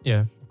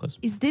 Yeah, of course.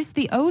 Is this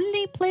the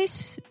only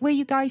place where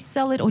you guys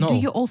sell it, or do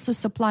you also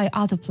supply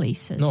other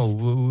places? No,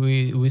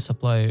 we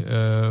supply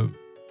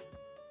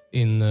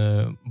in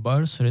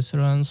bars,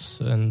 restaurants,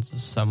 and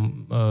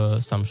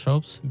some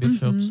shops, beer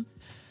shops.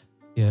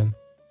 Yeah.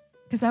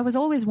 Because I was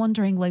always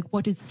wondering, like,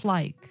 what it's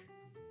like.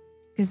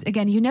 Because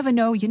again, you never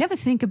know, you never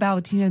think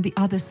about, the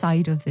other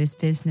side of this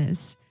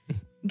business.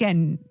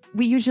 Again,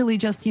 we usually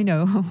just,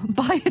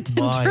 buy it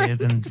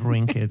and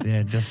drink it.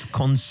 Yeah, just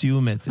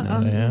consume it.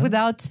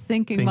 Without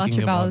thinking much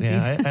about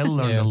it. I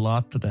learned a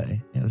lot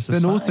today. Yeah,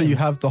 then also you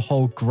have the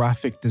whole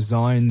graphic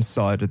design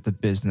side of the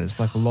business.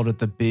 Like a lot of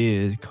the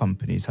beer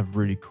companies have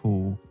really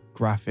cool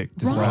graphic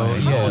design.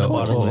 Of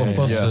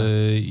course,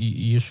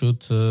 you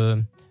should,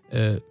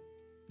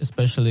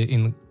 especially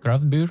in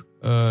craft beer,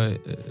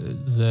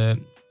 the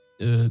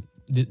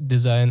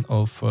design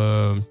of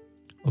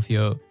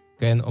your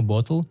can or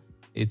bottle.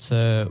 It's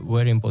a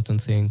very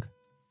important thing.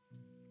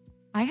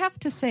 I have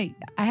to say,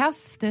 I have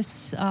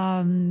this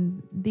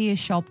beer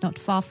shop not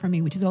far from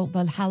me, which is called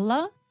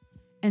Valhalla,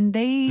 and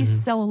they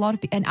sell a lot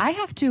of beer. And I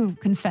have to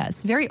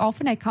confess, very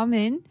often I come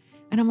in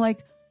and I'm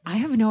like, I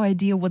have no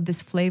idea what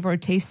this flavor or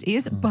taste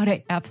is, but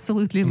I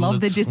absolutely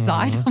love the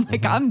design. I'm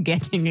like, I'm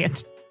getting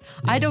it.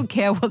 I don't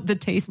care what the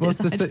taste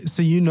is.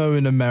 So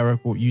in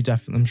America,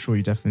 I'm sure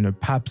you definitely know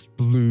Pabst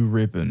Blue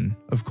Ribbon,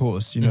 of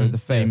course, the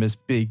famous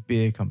big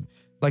beer company.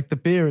 Like the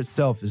beer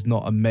itself is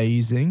not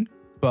amazing,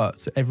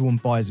 but everyone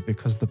buys it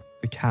because the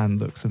can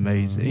looks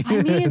amazing.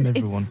 I mean,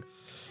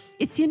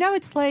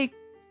 it's like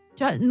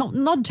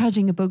not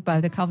judging a book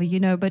by the cover,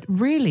 but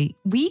really,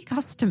 we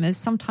customers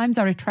sometimes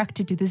are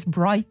attracted to these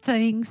bright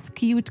things,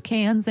 cute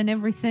cans and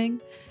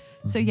everything.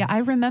 So yeah, I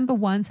remember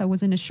once I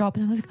was in a shop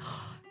and I was like,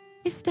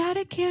 is that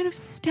a can of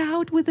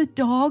stout with a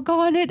dog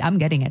on it? I'm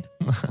getting it.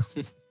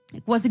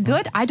 Was it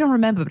good? I don't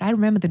remember, but I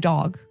remember the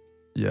dog.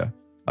 Yeah.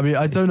 I mean,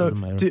 I don't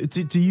know.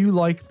 Do you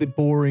like the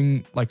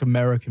boring, like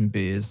American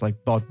beers,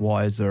 like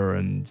Budweiser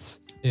and?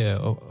 Yeah,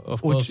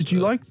 of course. Or did you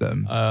like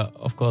them?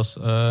 Of course.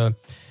 I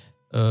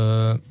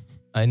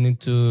need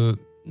to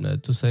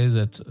say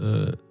that,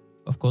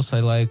 of course,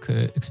 I like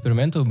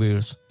experimental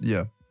beers.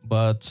 Yeah.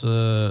 But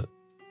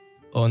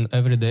on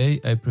every day,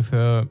 I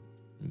prefer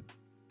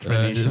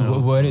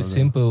very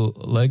simple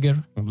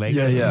lager.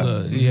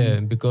 Yeah.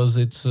 Because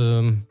it's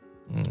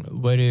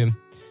very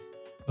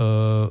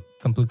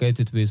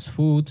complicated with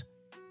food.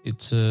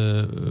 It's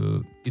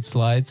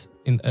light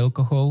in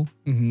alcohol,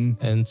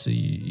 and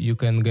you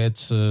can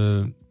get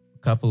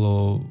couple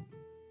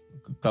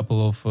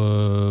of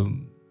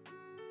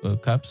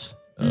cups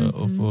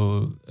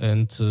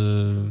and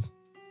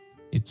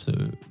it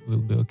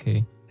will be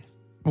okay.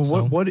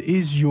 Well, what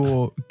is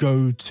your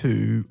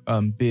go-to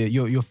beer?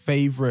 Your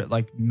favorite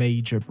like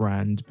major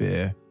brand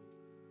beer?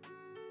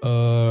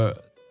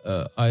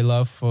 I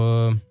love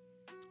a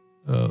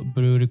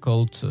brewery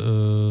called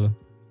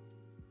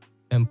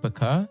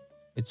MPK.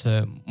 It's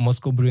a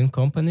Moscow brewing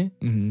company,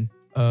 and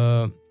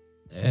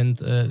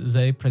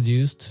they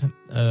produced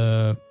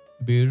a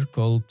beer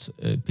called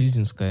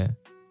Pilzinskaya.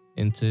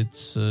 and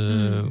it's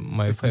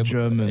my favorite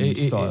German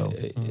style.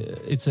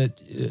 It's a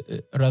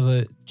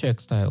rather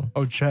Czech style.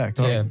 Oh, Czech.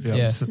 Yeah, Oh,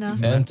 yeah. No.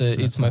 And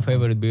it's my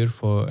favorite beer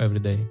for every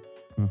day.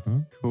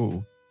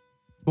 Cool.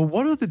 Well,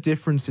 what are the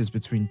differences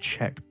between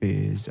Czech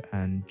beers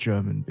and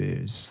German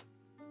beers?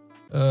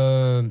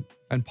 And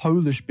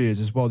Polish beers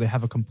as well? They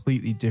have a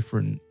completely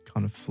different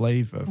kind of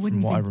flavor I from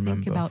wouldn't what I even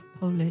think remember. about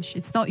Polish.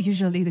 It's not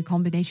usually the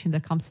combination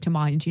that comes to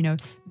mind. You know,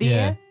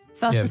 beer,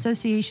 first Yeah.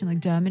 association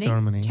like Germany,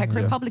 Czech yeah.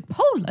 Republic,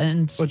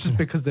 Poland. Well, just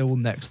because they're all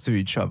next to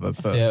each other,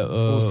 but Yeah,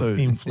 also in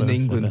influence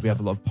England that we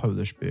have a lot of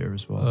Polish beer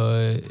as well.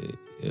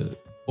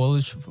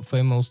 Polish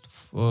famous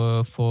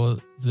for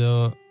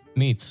the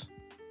meats,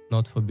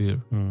 not for beer.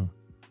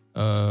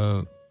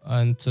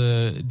 And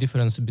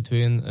difference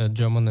between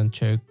German and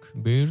Czech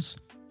beers,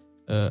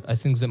 I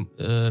think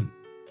the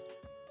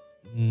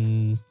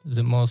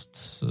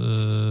most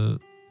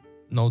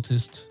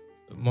noticed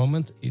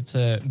moment it's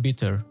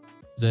bitter.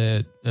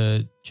 The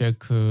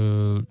Czech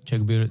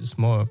beer is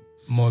more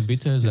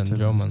bitter than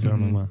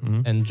German,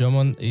 one. and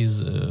German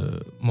is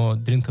more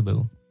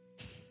drinkable.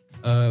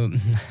 A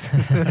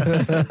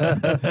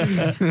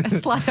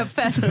slight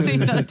offense,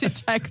 to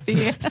Czech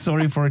beer.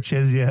 Sorry for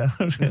Czechia.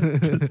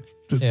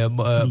 Yeah,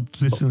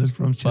 listeners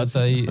from but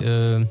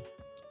Czechia.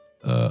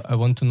 I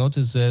want to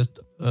notice that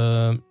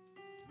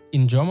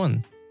in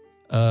German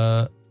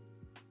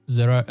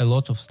there are a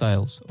lot of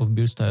styles of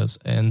beer styles,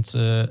 and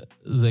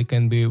they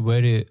can be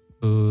very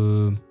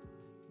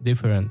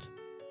different.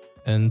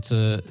 And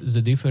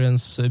the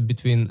difference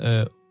between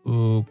a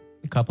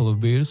couple of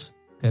beers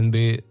can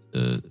be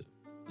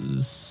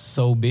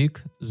so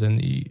big then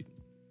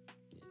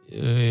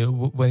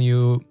when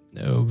you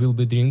will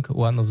be drink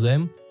one of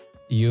them,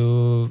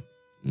 you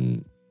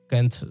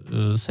can't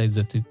say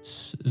that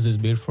it's this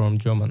beer from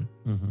German.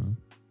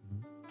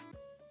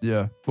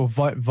 Yeah. Well,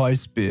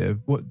 Weiss beer.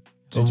 What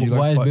did you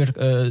like? White beer,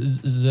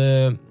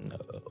 the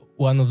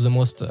one of the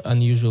most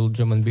unusual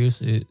German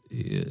beers,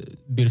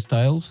 beer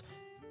styles,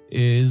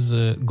 is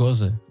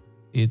Gose.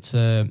 It's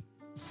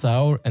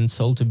sour and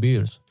salty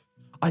beers.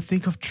 I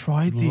think I've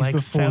tried these Like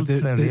before.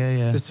 seltzer,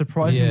 They're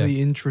surprisingly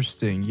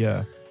interesting.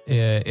 Yeah.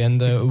 Yeah, and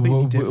we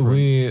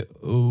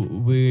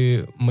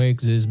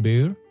make this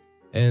beer,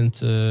 and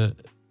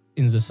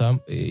in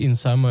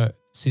summer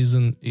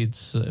season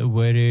it's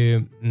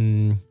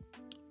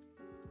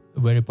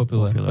very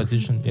popular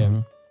position.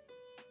 Yeah.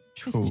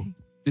 Interesting.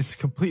 It's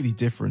completely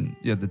different.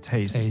 Yeah, the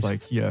taste is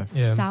like, yeah.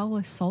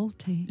 Sour,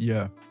 salty.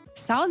 Yeah.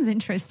 Sounds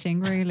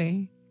interesting,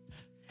 really.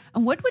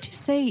 And what would you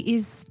say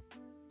is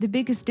the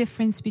biggest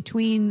difference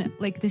between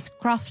like this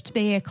craft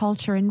beer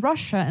culture in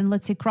Russia and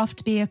let's say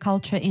craft beer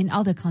culture in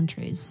other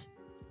countries?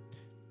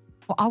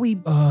 Or are we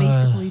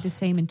basically the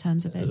same in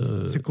terms of it?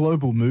 It's a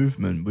global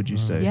movement, would you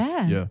say?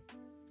 Yeah. Yeah.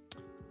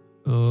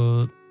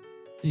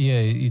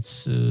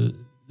 It's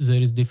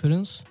there is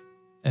difference,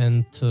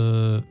 and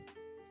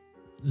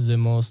the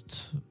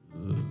most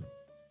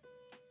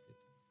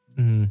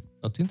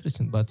not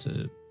interesting, but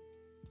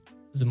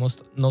the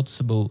most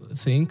noticeable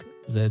thing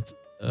that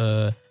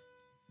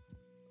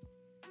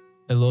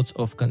a lot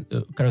of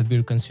craft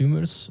beer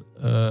consumers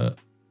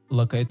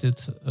located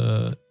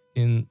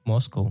in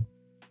Moscow.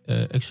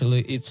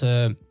 Actually, it's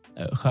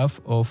half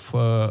of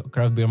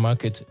craft beer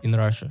market in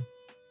Russia.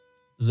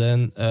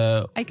 Then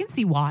I can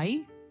see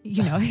why,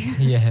 you know.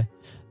 yeah.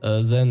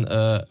 Then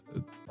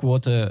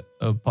quarter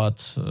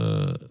part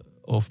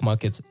of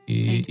market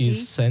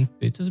is St.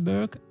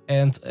 Petersburg,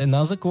 and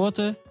another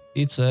quarter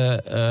it's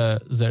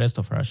the rest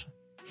of Russia.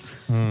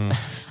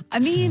 I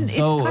mean,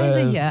 So it's kind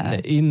of, yeah.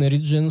 in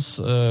regions,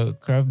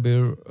 craft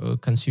beer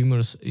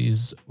consumers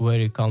is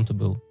very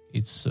countable.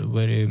 It's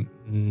very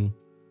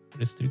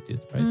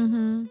restricted,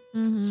 right?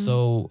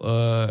 So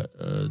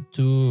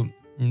to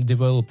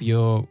develop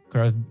your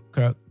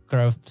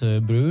craft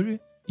brewery,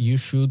 you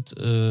should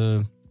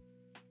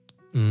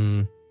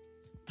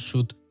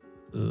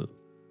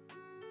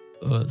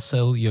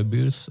sell your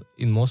beers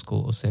in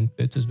Moscow or St.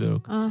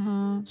 Petersburg.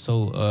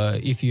 So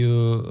if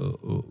you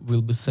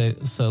will be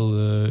sell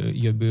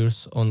your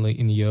beers only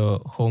in your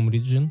home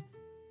region,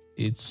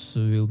 it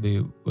will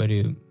be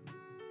very,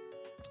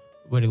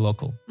 very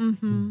local.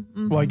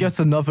 Well, I guess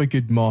another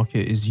good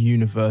market is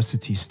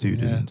university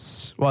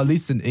students. Well, at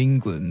least in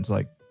England,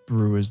 like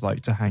brewers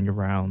like to hang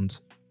around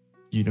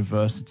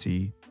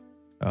university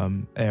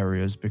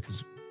areas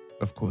because,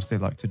 of course, they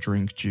like to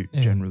drink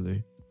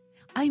generally.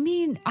 I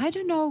mean, I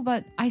don't know,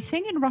 but I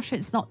think in Russia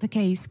it's not the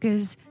case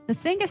because the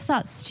thing is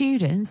that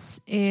students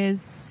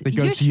is... They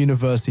go to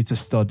university to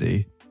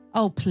study.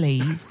 Oh,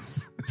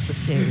 please.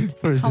 Dude,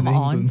 Whereas come in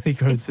on. England, they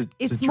go to drink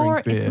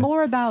beer. It's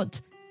more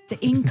about the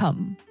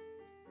income.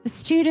 The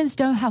students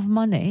don't have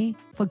money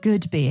for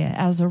good beer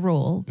as a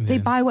rule. They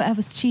buy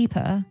whatever's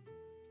cheaper.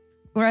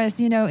 Whereas,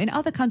 you know, in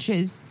other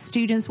countries,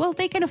 students, well,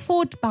 they can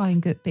afford buying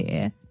good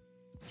beer.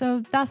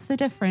 So that's the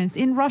difference.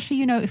 In Russia,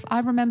 you know, if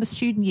I remember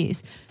student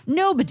years,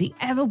 nobody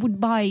ever would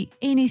buy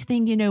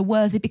anything, you know,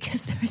 worthy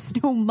because there's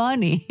no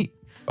money.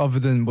 Other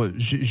than what,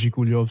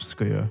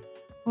 Zhigulyovskaya.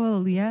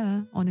 Well,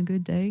 yeah, on a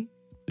good day,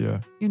 Yeah.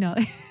 you know.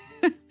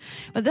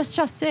 But that's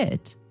just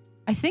it.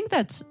 I think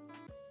that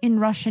in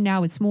Russia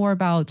now, it's more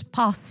about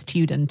past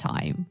student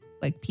time,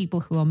 like people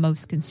who are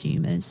most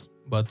consumers.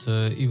 But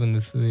even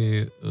if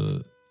we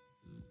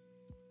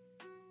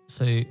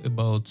say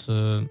about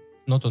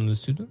not only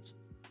students,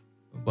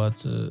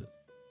 but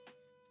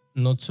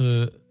not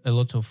a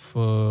lot of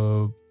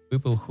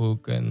people who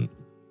can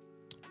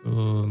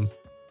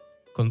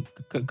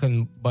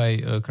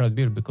buy craft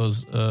beer,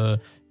 because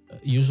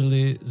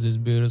usually these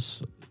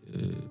beers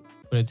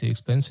pretty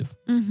expensive.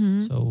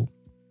 Mm-hmm.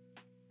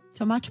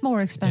 So much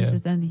more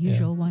expensive than the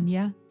usual one,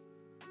 yeah.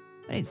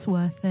 But it's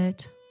worth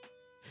it.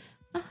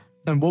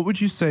 And what would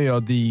you say are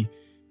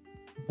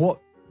what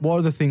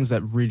are the things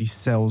that really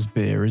sells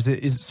beer? Is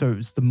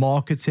it's the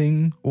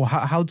marketing, or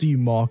how do you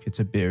market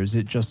a beer? Is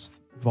it just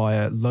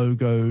via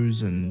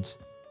logos and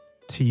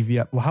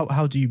TV? Well,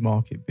 how do you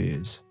market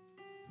beers?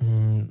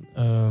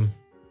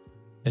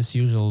 As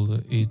usual,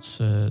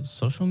 it's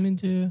social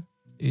media.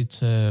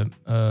 It's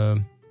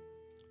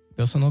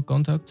personal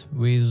contact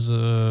with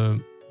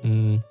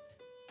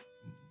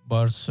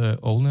bars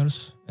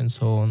owners and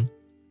so on.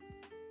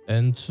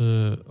 And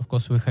of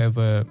course, we have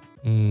a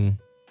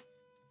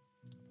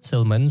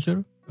sales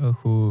manager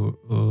who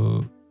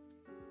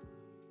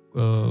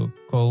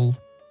call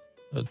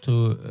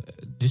to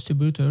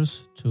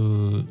distributors,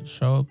 to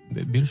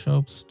beer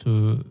shops,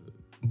 to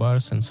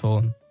bars, and so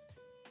on.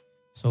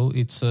 So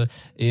it's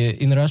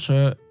in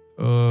Russia,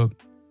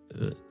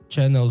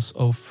 channels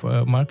of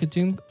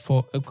marketing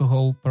for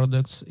alcohol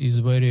products is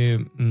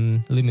very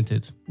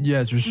limited.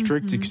 Yeah, it's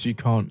restricted because you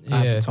can't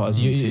advertise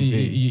on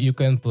TV. You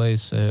can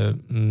place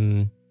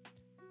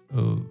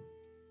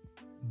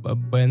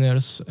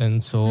banners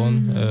and so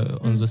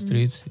on the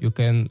streets. You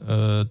can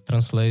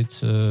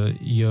translate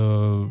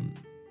your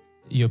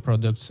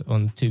products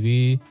on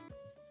TV.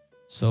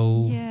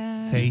 So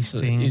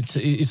tasting,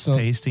 it's not,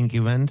 tasting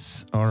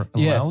events are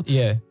allowed.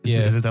 Yeah.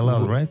 Is it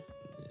allowed, right?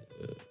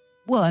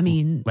 Well, I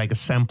mean, like a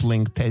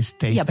sampling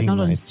tasting. Yeah, but not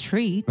on the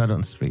street. Not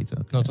on the street.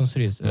 Okay. Not on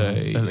street.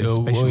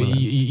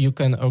 You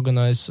can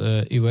organize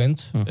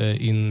event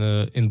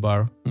in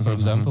bar, for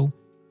example,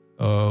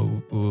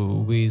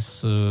 with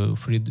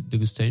free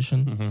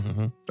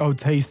degustation. Oh,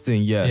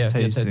 tasting,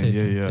 tasting.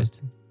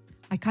 Tasting.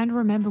 I kind of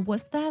remember,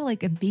 was there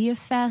like a beer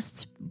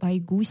fest by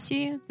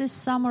Gusi this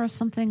summer or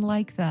something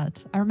like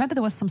that? I remember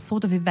there was some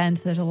sort of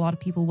event that a lot of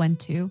people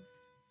went to.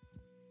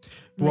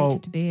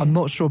 Well, I'm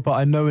not sure, but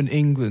I know in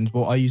England,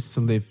 I used to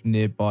live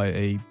nearby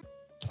a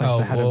place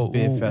that had a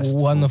beer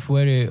festival. One of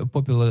very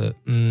popular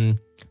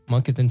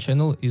marketing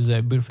channel is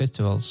beer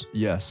festivals.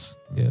 Yes.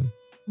 Yeah.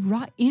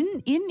 Right.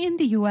 In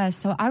the US,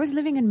 so I was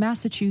living in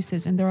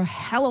Massachusetts, and there are a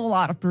hell of a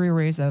lot of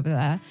breweries over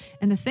there.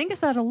 And the thing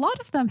is that a lot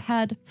of them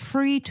had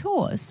free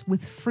tours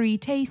with free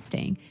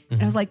tasting.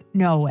 And I was like,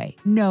 no way.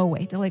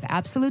 They're like,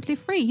 absolutely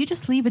free. You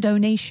just leave a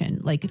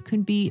donation. Like, it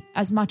could be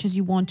as much as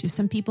you want to.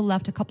 Some people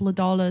left a couple of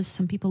dollars.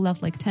 Some people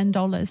left like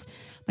 $10.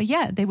 But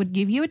yeah, they would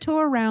give you a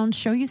tour around,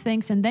 show you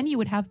things. And then you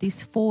would have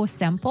these 4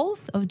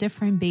 samples of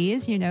different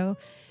beers, And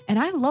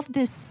I love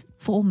this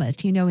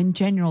format, in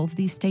general, of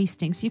these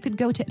tastings. You could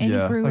go to any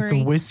brewery. Like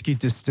the whiskey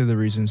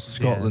distilleries in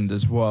Scotland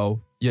as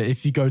well. Yeah,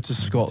 if you go to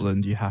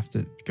Scotland, you have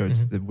to go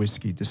to the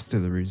whiskey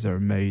distilleries. They're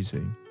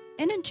amazing.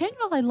 And in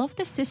general, I love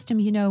the system,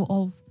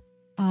 of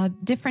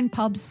different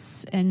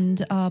pubs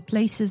and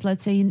places,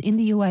 let's say, in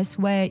the US,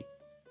 where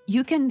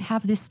you can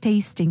have this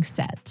tasting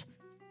set.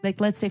 Like,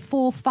 let's say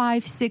 4,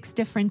 5, 6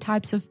 different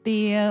types of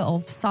beer,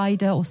 of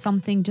cider or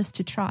something just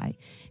to try.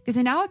 Because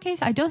in our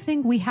case, I don't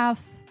think we have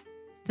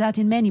that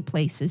in many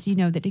places,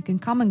 that you can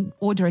come and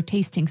order a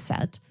tasting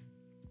set.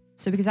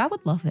 So because I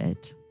would love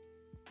it,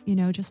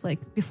 just like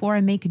before I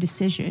make a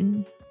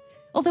decision.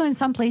 Although in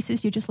some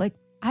places you're just like,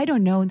 I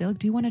don't know. And they're like,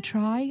 do you want to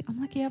try? I'm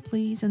like, yeah,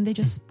 please. And they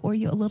just pour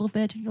you a little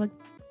bit. And you're like,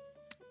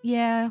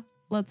 yeah,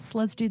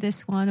 let's do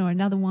this one or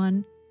another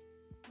one.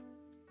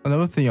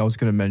 Another thing I was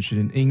going to mention,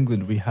 in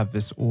England, we have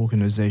this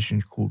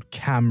organization called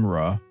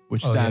CAMRA,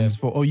 which stands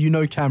for,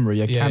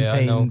 CAMRA,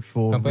 Campaign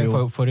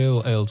for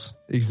Real Ales.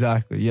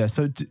 Exactly, yeah.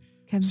 So do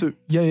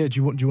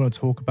you want to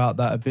talk about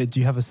that a bit?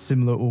 Do you have a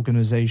similar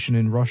organization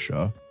in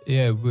Russia?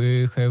 Yeah,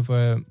 we have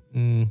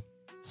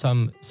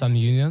some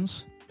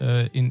unions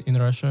in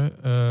Russia,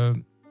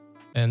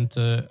 and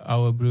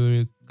our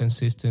brewery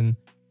consists in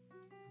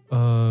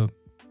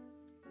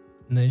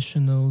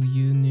National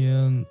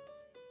Union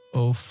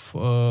of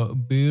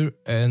Beer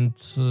and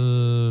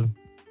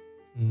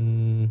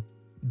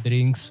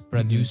Drinks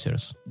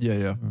Producers.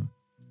 Yeah,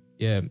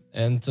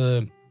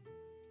 and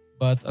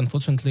but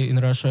unfortunately in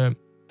Russia,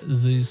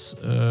 these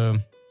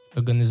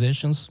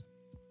organizations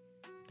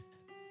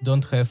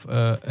don't have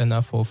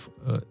enough of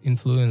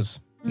influence,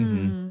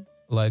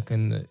 like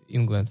in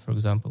England, for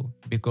example,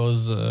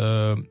 because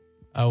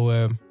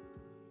our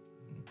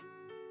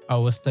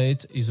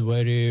state is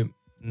very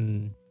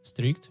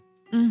strict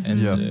and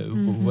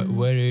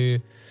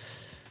very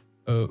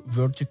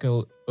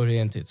vertical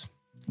oriented.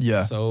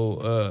 Yeah.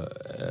 So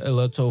a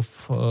lot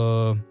of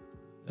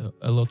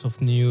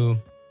new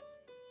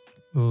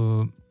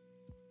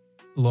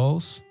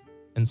laws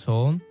and so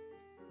on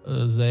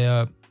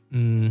their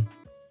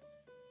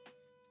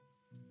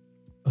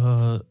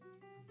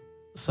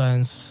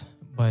science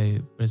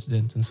by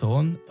president and so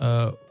on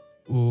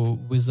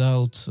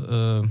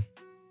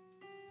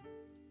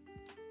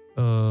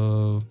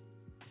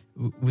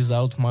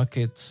without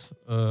market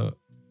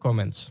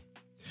comments.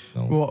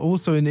 No. Well,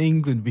 also in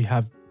England, we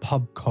have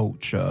pub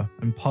culture,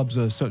 and pubs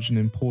are such an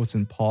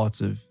important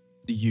part of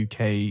the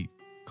UK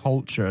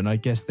culture. And I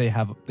guess they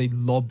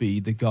lobby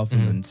the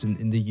government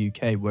in the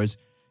UK, whereas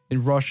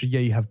in Russia,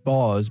 yeah, you have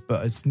bars,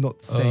 but it's not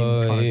the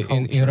same kind of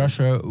culture. In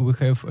Russia, we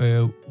have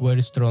a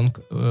very strong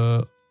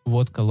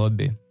vodka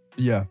lobby.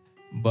 Yeah.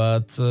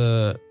 But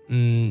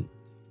brewing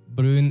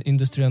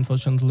industry,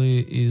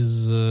 unfortunately,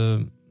 is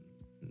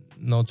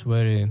not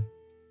very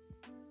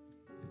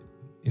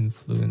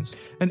influenced.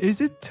 And is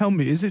it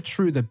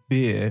true that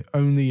beer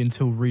only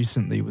until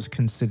recently was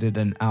considered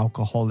an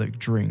alcoholic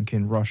drink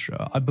in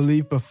Russia? I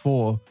believe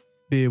before,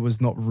 beer was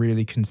not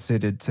really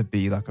considered to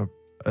be like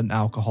an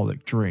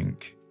alcoholic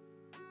drink.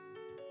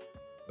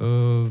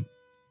 So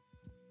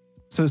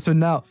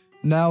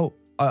now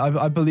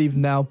I believe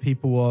now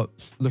people are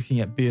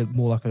looking at beer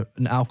more like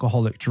an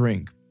alcoholic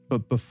drink.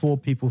 But before,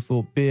 people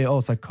thought beer,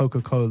 it's like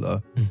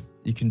Coca-Cola.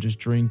 You can just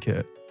drink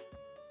it.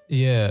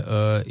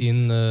 Yeah,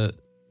 in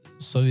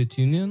Soviet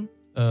Union,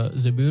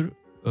 the beer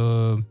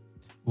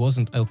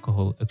wasn't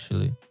alcohol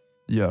actually.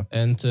 Yeah.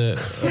 And now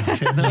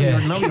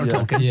you're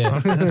talking. Yeah.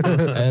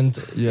 And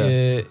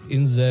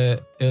in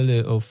the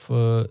early of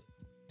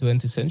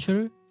 20th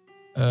century,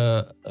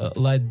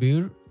 light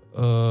beer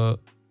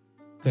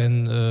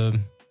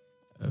can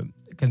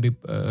be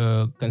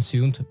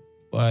consumed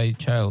by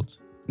child.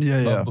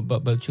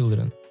 By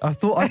children. I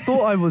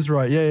thought I was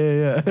right.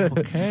 Yeah.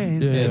 Okay.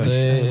 There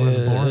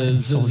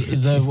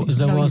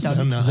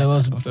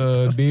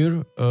was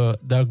beer,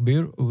 dark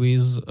beer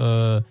with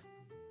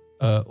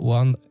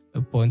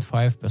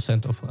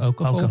 1.5% of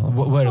alcohol.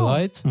 Very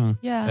light.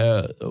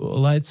 Yeah.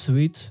 Light,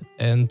 sweet,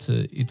 and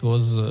it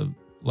was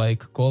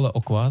like cola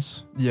or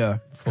kvass. Yeah.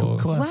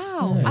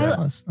 Wow.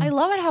 Yeah, I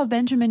love it how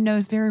Benjamin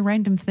knows very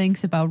random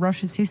things about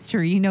Russia's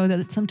history. You know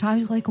that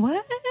sometimes you're like,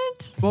 what?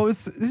 Well,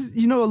 it's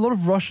a lot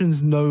of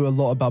Russians know a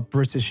lot about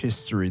British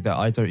history that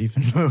I don't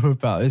even know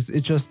about.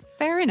 It just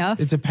Fair enough.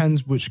 It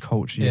depends which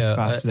culture you're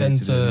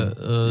fascinated in.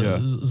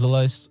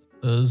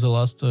 The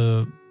last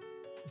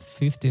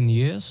 15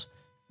 years,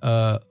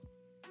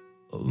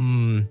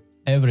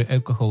 every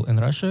alcohol in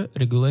Russia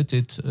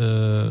regulated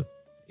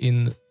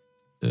in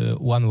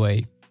one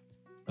way.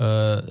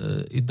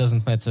 It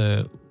doesn't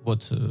matter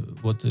what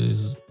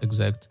is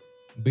exact.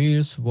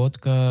 Beers,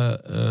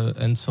 vodka,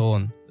 and so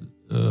on.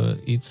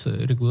 It's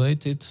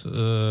regulated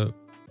in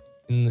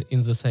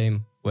the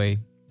same way.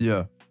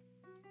 Yeah.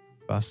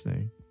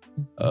 Fascinating.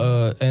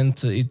 And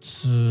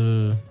it's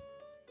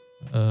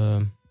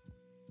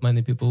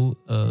many people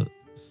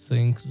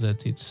think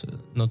that it's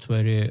not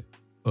very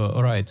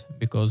right,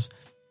 because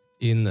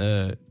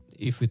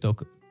if we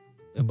talk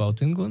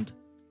about England,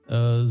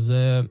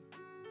 the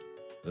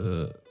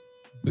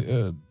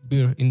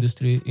beer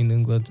industry in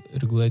England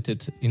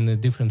regulated in a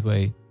different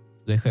way.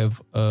 They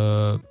have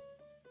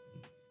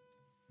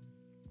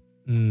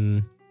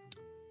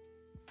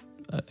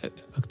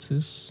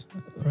access,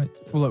 right?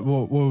 Well,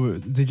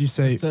 what did you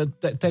say?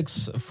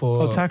 Tax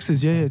for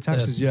taxes. Yeah,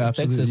 taxes. Yeah,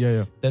 absolutely.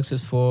 Taxes,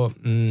 taxes for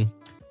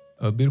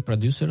beer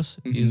producers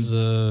is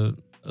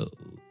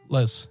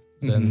less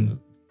than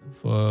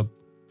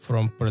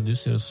from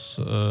producers,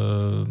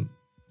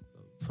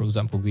 for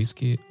example,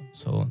 whiskey,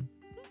 so on.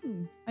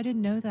 I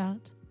didn't know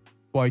that.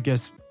 Well, I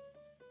guess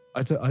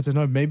I don't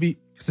know. Maybe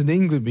because in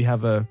England we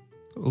have a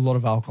lot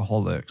of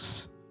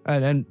alcoholics.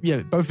 And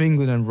yeah, both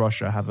England and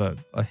Russia have a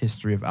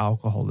history of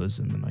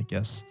alcoholism, and I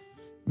guess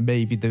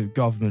maybe the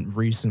government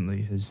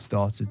recently has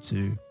started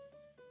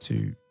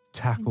to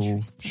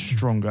tackle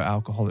stronger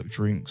alcoholic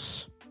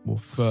drinks more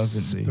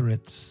fervently.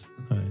 Spirits.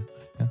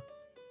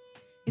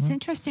 It's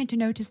interesting to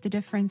notice the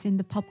difference in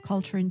the pub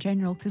culture in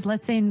general, because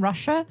let's say in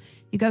Russia,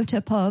 you go to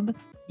a pub,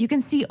 you can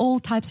see all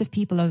types of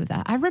people over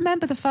there. I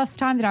remember the first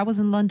time that I was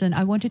in London,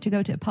 I wanted to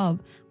go to a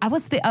pub. I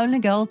was the only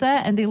girl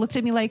there, and they looked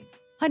at me like,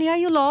 honey, are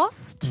you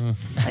lost?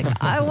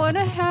 Like, I want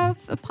to have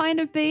a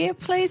pint of beer,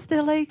 please.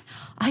 They're like,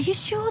 are you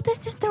sure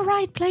this is the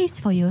right place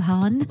for you,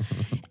 hon?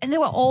 And they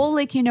were all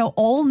like,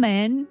 all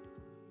men,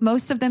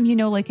 most of them,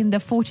 like in their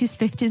 40s,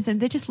 50s. And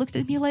they just looked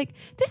at me like,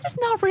 this is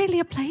not really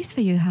a place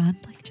for you, hon.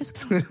 Like,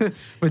 just go.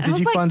 But did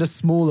you find a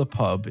smaller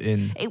pub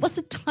in? It was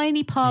a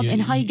tiny pub in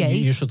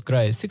Highgate. You should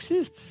cry.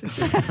 Sexist.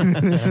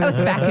 That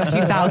was back in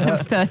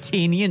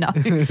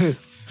 2013,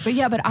 But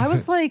yeah, but I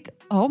was like,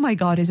 oh my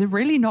God, is it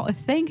really not a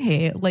thing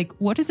here? Like,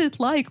 what is it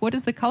like? What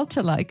is the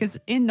culture like? Because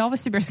in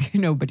Novosibirsk,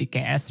 nobody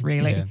cares,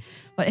 really. Yeah.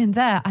 But in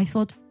there, I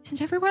thought, is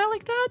it everywhere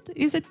like that?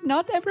 Is it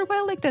not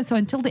everywhere like that? So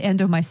until the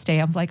end of my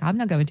stay, I was like, I'm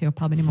not going to a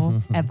pub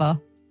anymore, ever.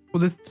 Well,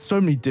 there's so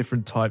many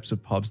different types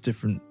of pubs,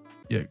 different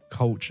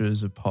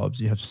cultures of pubs.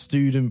 You have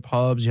student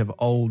pubs, you have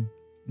old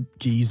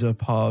geezer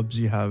pubs,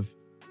 you have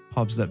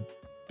pubs that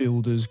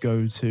builders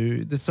go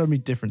to. There's so many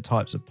different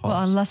types of pubs.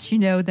 Well, unless you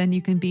know, then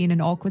you can be in an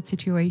awkward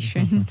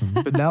situation.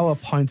 But now a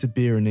pint of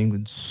beer in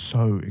England's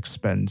so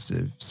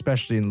expensive,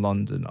 especially in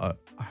London. I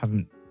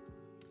haven't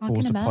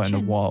bought a pint in a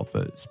while,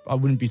 but I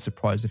wouldn't be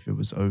surprised if it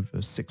was over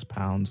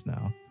 £6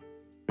 now.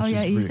 Oh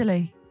yeah,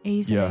 easily.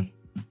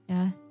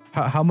 Yeah.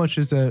 How much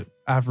is an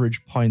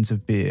average pint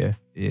of beer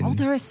in? Oh,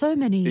 there are so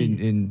many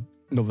in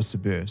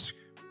Novosibirsk.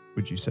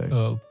 Would you say?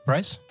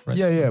 Price?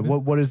 Yeah.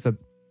 What is the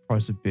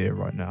price of beer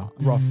right now?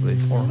 Roughly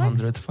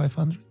 400,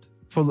 500.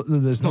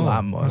 There's not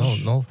that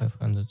much. No,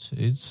 500.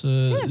 It's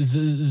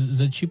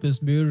the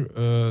cheapest beer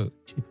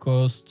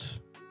cost,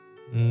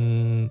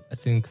 I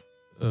think,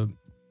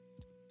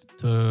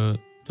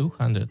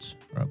 200.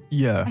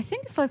 Yeah. I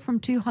think it's like from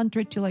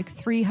 200 to like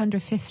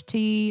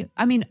 350.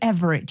 I mean,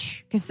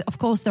 average, because of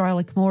course there are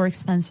like more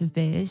expensive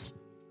beers.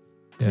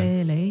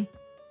 Clearly.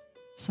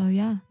 So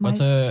yeah.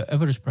 But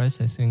average price,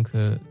 I think,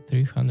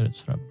 300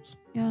 rubles.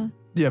 Yeah.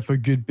 Yeah, for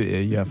good beer.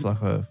 Yeah, for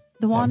like a.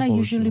 The one I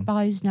usually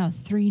buy is now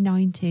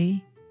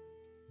 $3.90.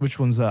 Which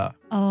one's that?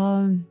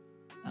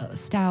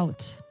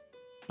 Stout.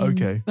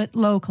 Okay. But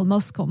local,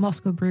 Moscow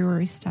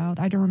Brewery stout.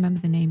 I don't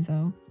remember the name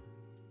though.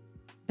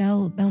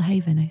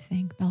 Belhaven, I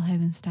think.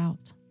 Belhaven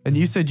stout. And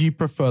you said you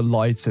prefer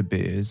lighter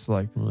beers,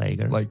 like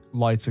lager, like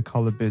lighter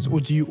colored beers, or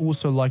do you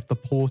also like the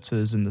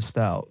porters and the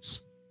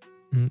stouts?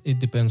 It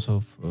depends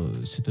of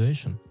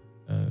situation.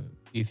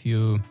 If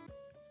you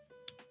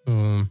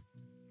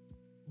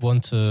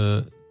want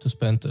to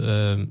spend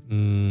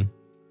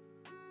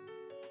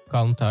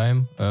calm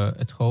time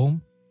at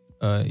home,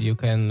 you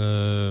can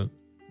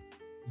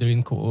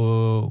drink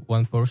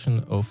one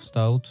portion of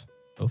stout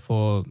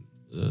for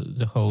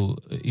the whole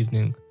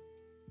evening.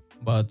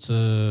 But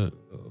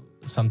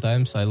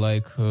sometimes I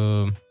like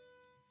to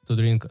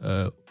drink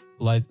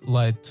light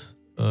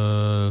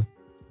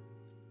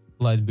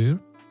beer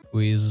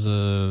with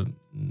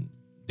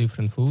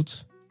different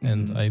foods,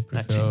 and I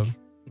prefer.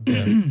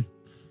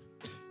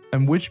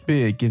 And which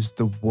beer gives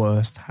the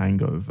worst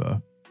hangover?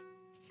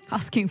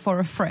 Asking for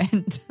a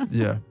friend.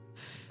 Yeah.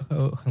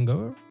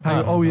 Hangover?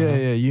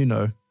 Yeah, you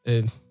know.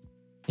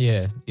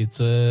 Yeah, it's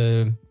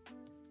can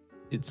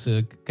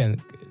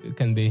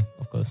be,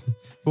 of course.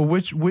 But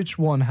which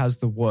one has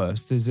the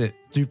worst? Does a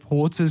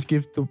porter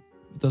give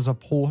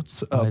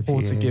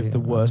the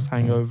worst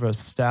hangover? A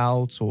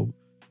stout or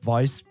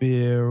Weiss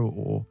beer,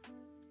 or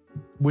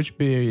which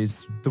beer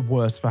is the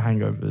worst for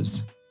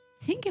hangovers?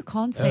 I think you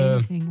can't say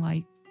anything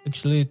like.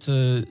 Actually, it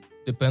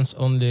depends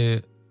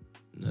only.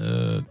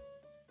 The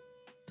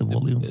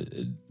volume.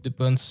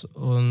 Depends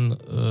on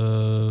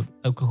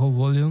alcohol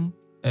volume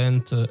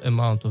and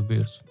amount of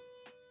beers,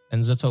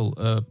 and that's all.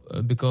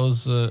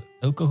 Because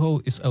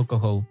alcohol is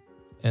alcohol,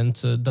 and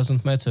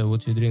doesn't matter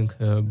what you drink: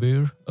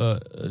 beer,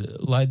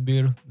 light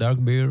beer, dark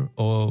beer,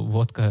 or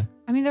vodka.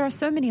 I mean, there are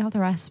so many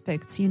other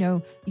aspects,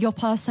 your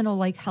personal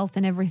like health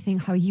and everything,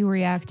 how you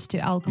react to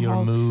alcohol.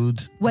 Your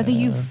mood. Whether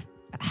you've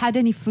had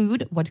any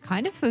food, what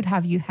kind of food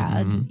have you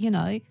had,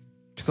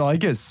 Because I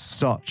get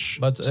such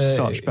bad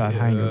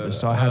hangovers,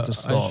 so I had to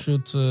stop.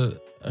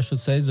 I should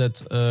say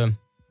that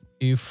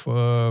if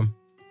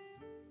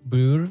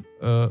brewer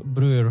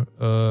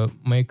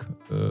make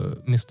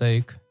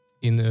mistake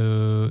in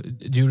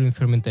during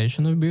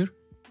fermentation of beer,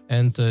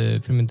 and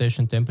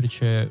fermentation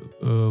temperature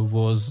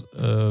was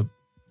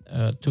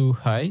too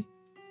high,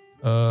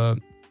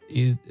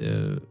 it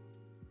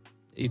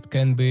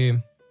can be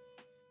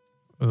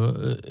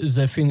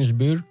the finished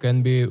beer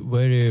can be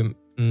very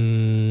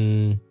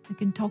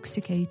like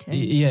intoxicating.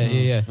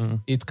 Yeah.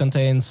 It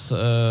contains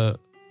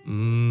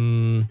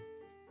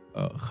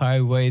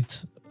high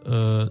weight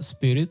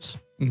spirits,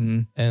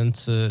 and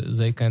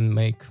they can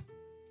make.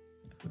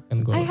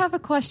 I have a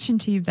question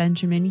to you,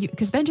 Benjamin,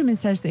 because Benjamin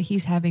says that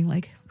he's having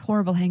like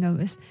horrible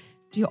hangovers.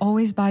 Do you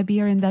always buy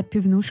beer in that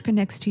pivnushka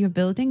next to your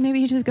building? Maybe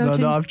you just go to...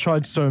 No, I've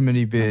tried so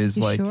many beers.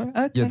 You sure?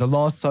 Okay. Yeah, the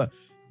last time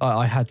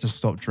I had to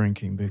stop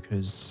drinking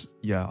because,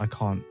 I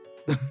can't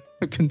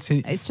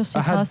continue. It's just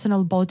your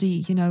personal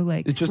body,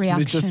 reaction.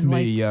 It's just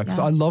me, because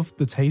I love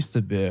the taste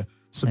of beer.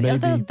 So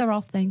maybe... there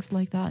are things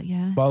like that,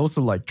 yeah. But I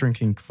also like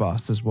drinking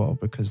kvass as well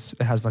because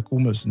it has like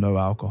almost no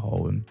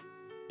alcohol. And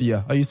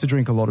I used to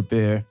drink a lot of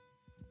beer.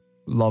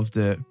 Loved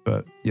it.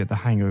 But the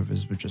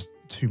hangovers were just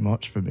too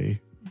much for me.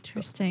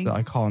 Interesting. That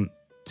I can't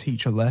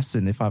teach a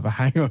lesson if I have a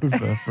hangover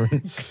for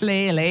it.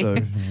 Clearly.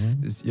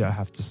 So I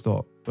have to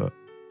stop. But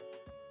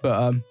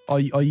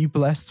are you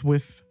blessed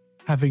with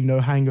having no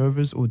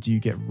hangovers, or do you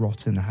get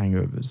rotten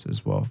hangovers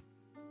as well?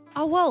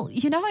 Oh well,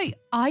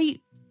 I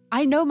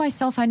know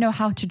myself, I know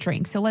how to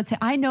drink. So let's say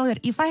I know that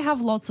if I have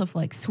lots of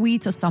like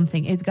sweets or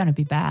something, it's gonna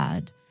be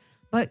bad.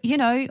 But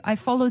I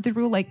follow the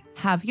rule, like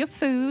have your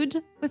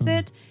food with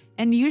it.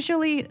 And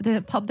usually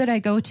the pub that I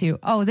go to,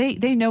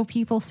 they know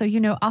people. So,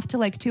 after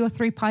like 2 or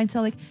 3 pints,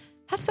 they're like,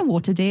 have some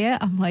water, dear.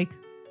 I'm like,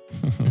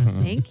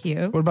 thank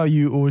you. What about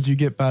you? Or do you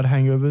get bad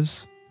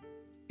hangovers?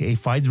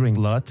 If I drink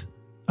a lot,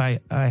 I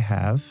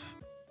have.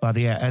 But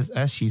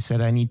as she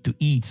said, I need to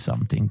eat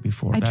something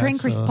before I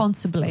drink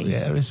responsibly.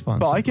 Yeah,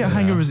 responsibly. But I get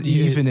hangovers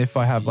even if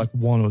I have like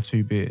 1 or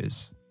 2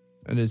 beers.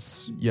 And I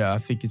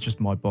think it's just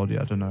my body.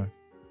 I don't know.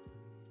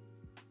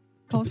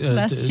 God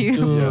bless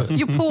you.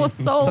 You poor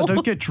soul. So I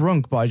don't get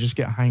drunk, but I just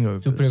get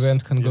hangovers. To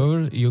prevent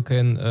hangover, you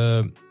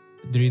can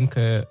drink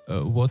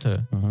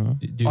water.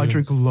 I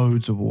drink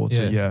loads of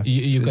water. Yeah,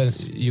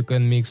 you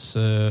can mix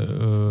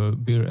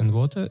beer and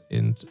water,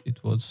 and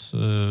it was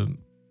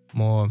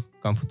more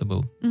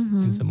comfortable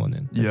in the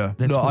morning. Yeah,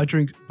 I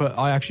drink, but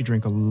I actually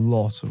drink a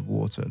lot of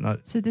water.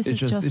 So this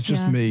is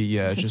just me.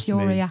 Yeah, just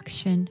your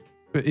reaction.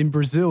 But in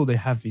Brazil, they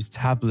have these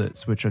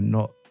tablets which are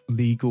not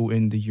legal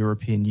in the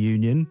European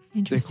Union.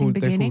 Interesting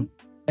beginning.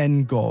 They're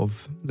called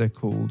Engov, they're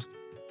called.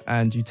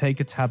 And you take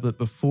a tablet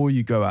before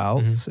you go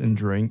out and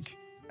drink,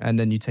 and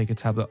then you take a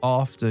tablet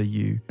after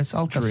you It's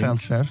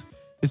Alka-Seltzer.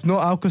 It's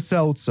not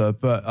Alka-Seltzer,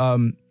 but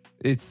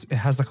it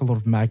has like a lot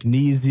of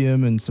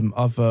magnesium and some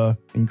other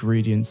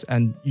ingredients,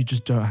 and you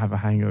just don't have a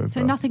hangover.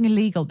 So nothing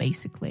illegal,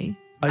 basically.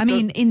 I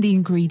mean, in the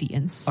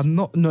ingredients. I'm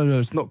not. No,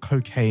 it's not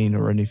cocaine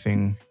or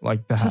anything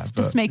like that.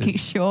 Just making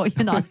sure,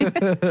 you know.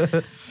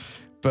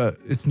 But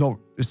it's not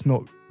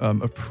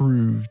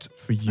approved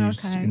for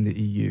use in the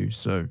EU,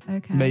 so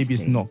maybe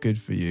it's not good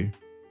for you.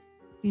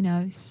 Who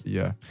knows?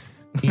 Yeah.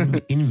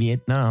 in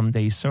Vietnam,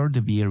 they serve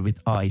the beer with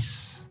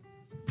ice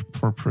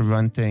for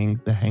preventing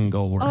the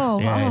hangover.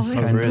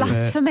 It's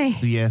blasphemy.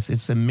 Yes,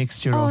 it's a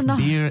mixture of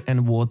beer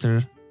and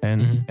water,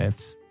 and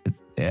it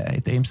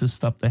aims to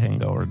stop the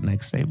hangover the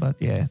next day. But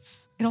it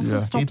also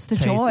stops the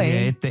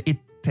joy. It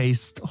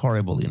tastes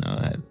horrible, you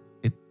know.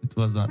 It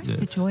was not good. Where's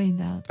the joy in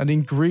that? And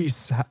in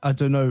Greece, I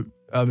don't know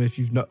if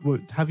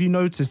have you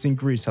noticed in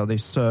Greece how they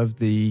serve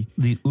the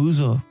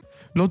ouzo?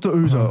 Not the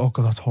ouzo. Oh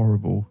god, that's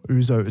horrible.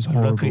 Ouzo is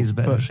horrible. Rakı is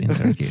better in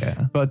Turkey.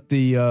 Yeah. But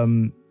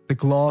the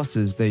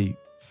glasses, they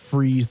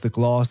freeze the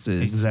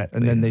glasses, exactly,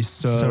 and then they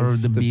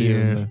serve the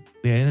beer.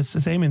 Yeah, it's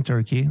the same in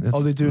Turkey.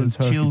 They do in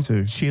Turkey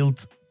too.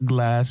 Chilled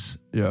glass.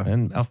 Yeah.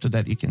 And after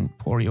that, you can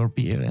pour your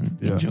beer and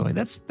enjoy.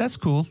 That's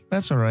cool.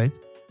 That's all right.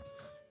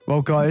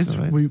 Well, guys,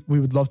 we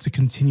would love to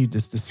continue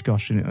this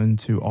discussion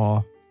into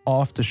our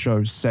after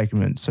show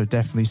segment. So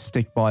definitely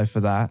stick by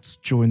for that.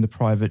 Join the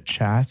private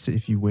chat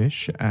if you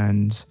wish,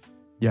 and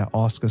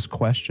ask us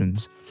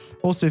questions.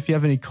 Also, if you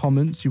have any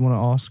comments you want to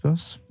ask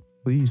us,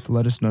 please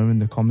let us know in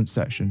the comment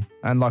section.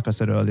 And like I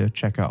said earlier,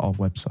 check out our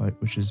website,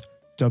 which is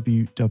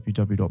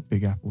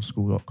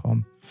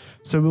www.bigappleschool.com.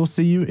 So we'll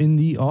see you in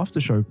the after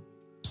show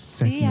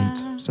segment.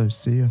 See ya. So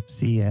see ya.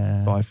 See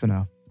ya. Bye for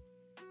now.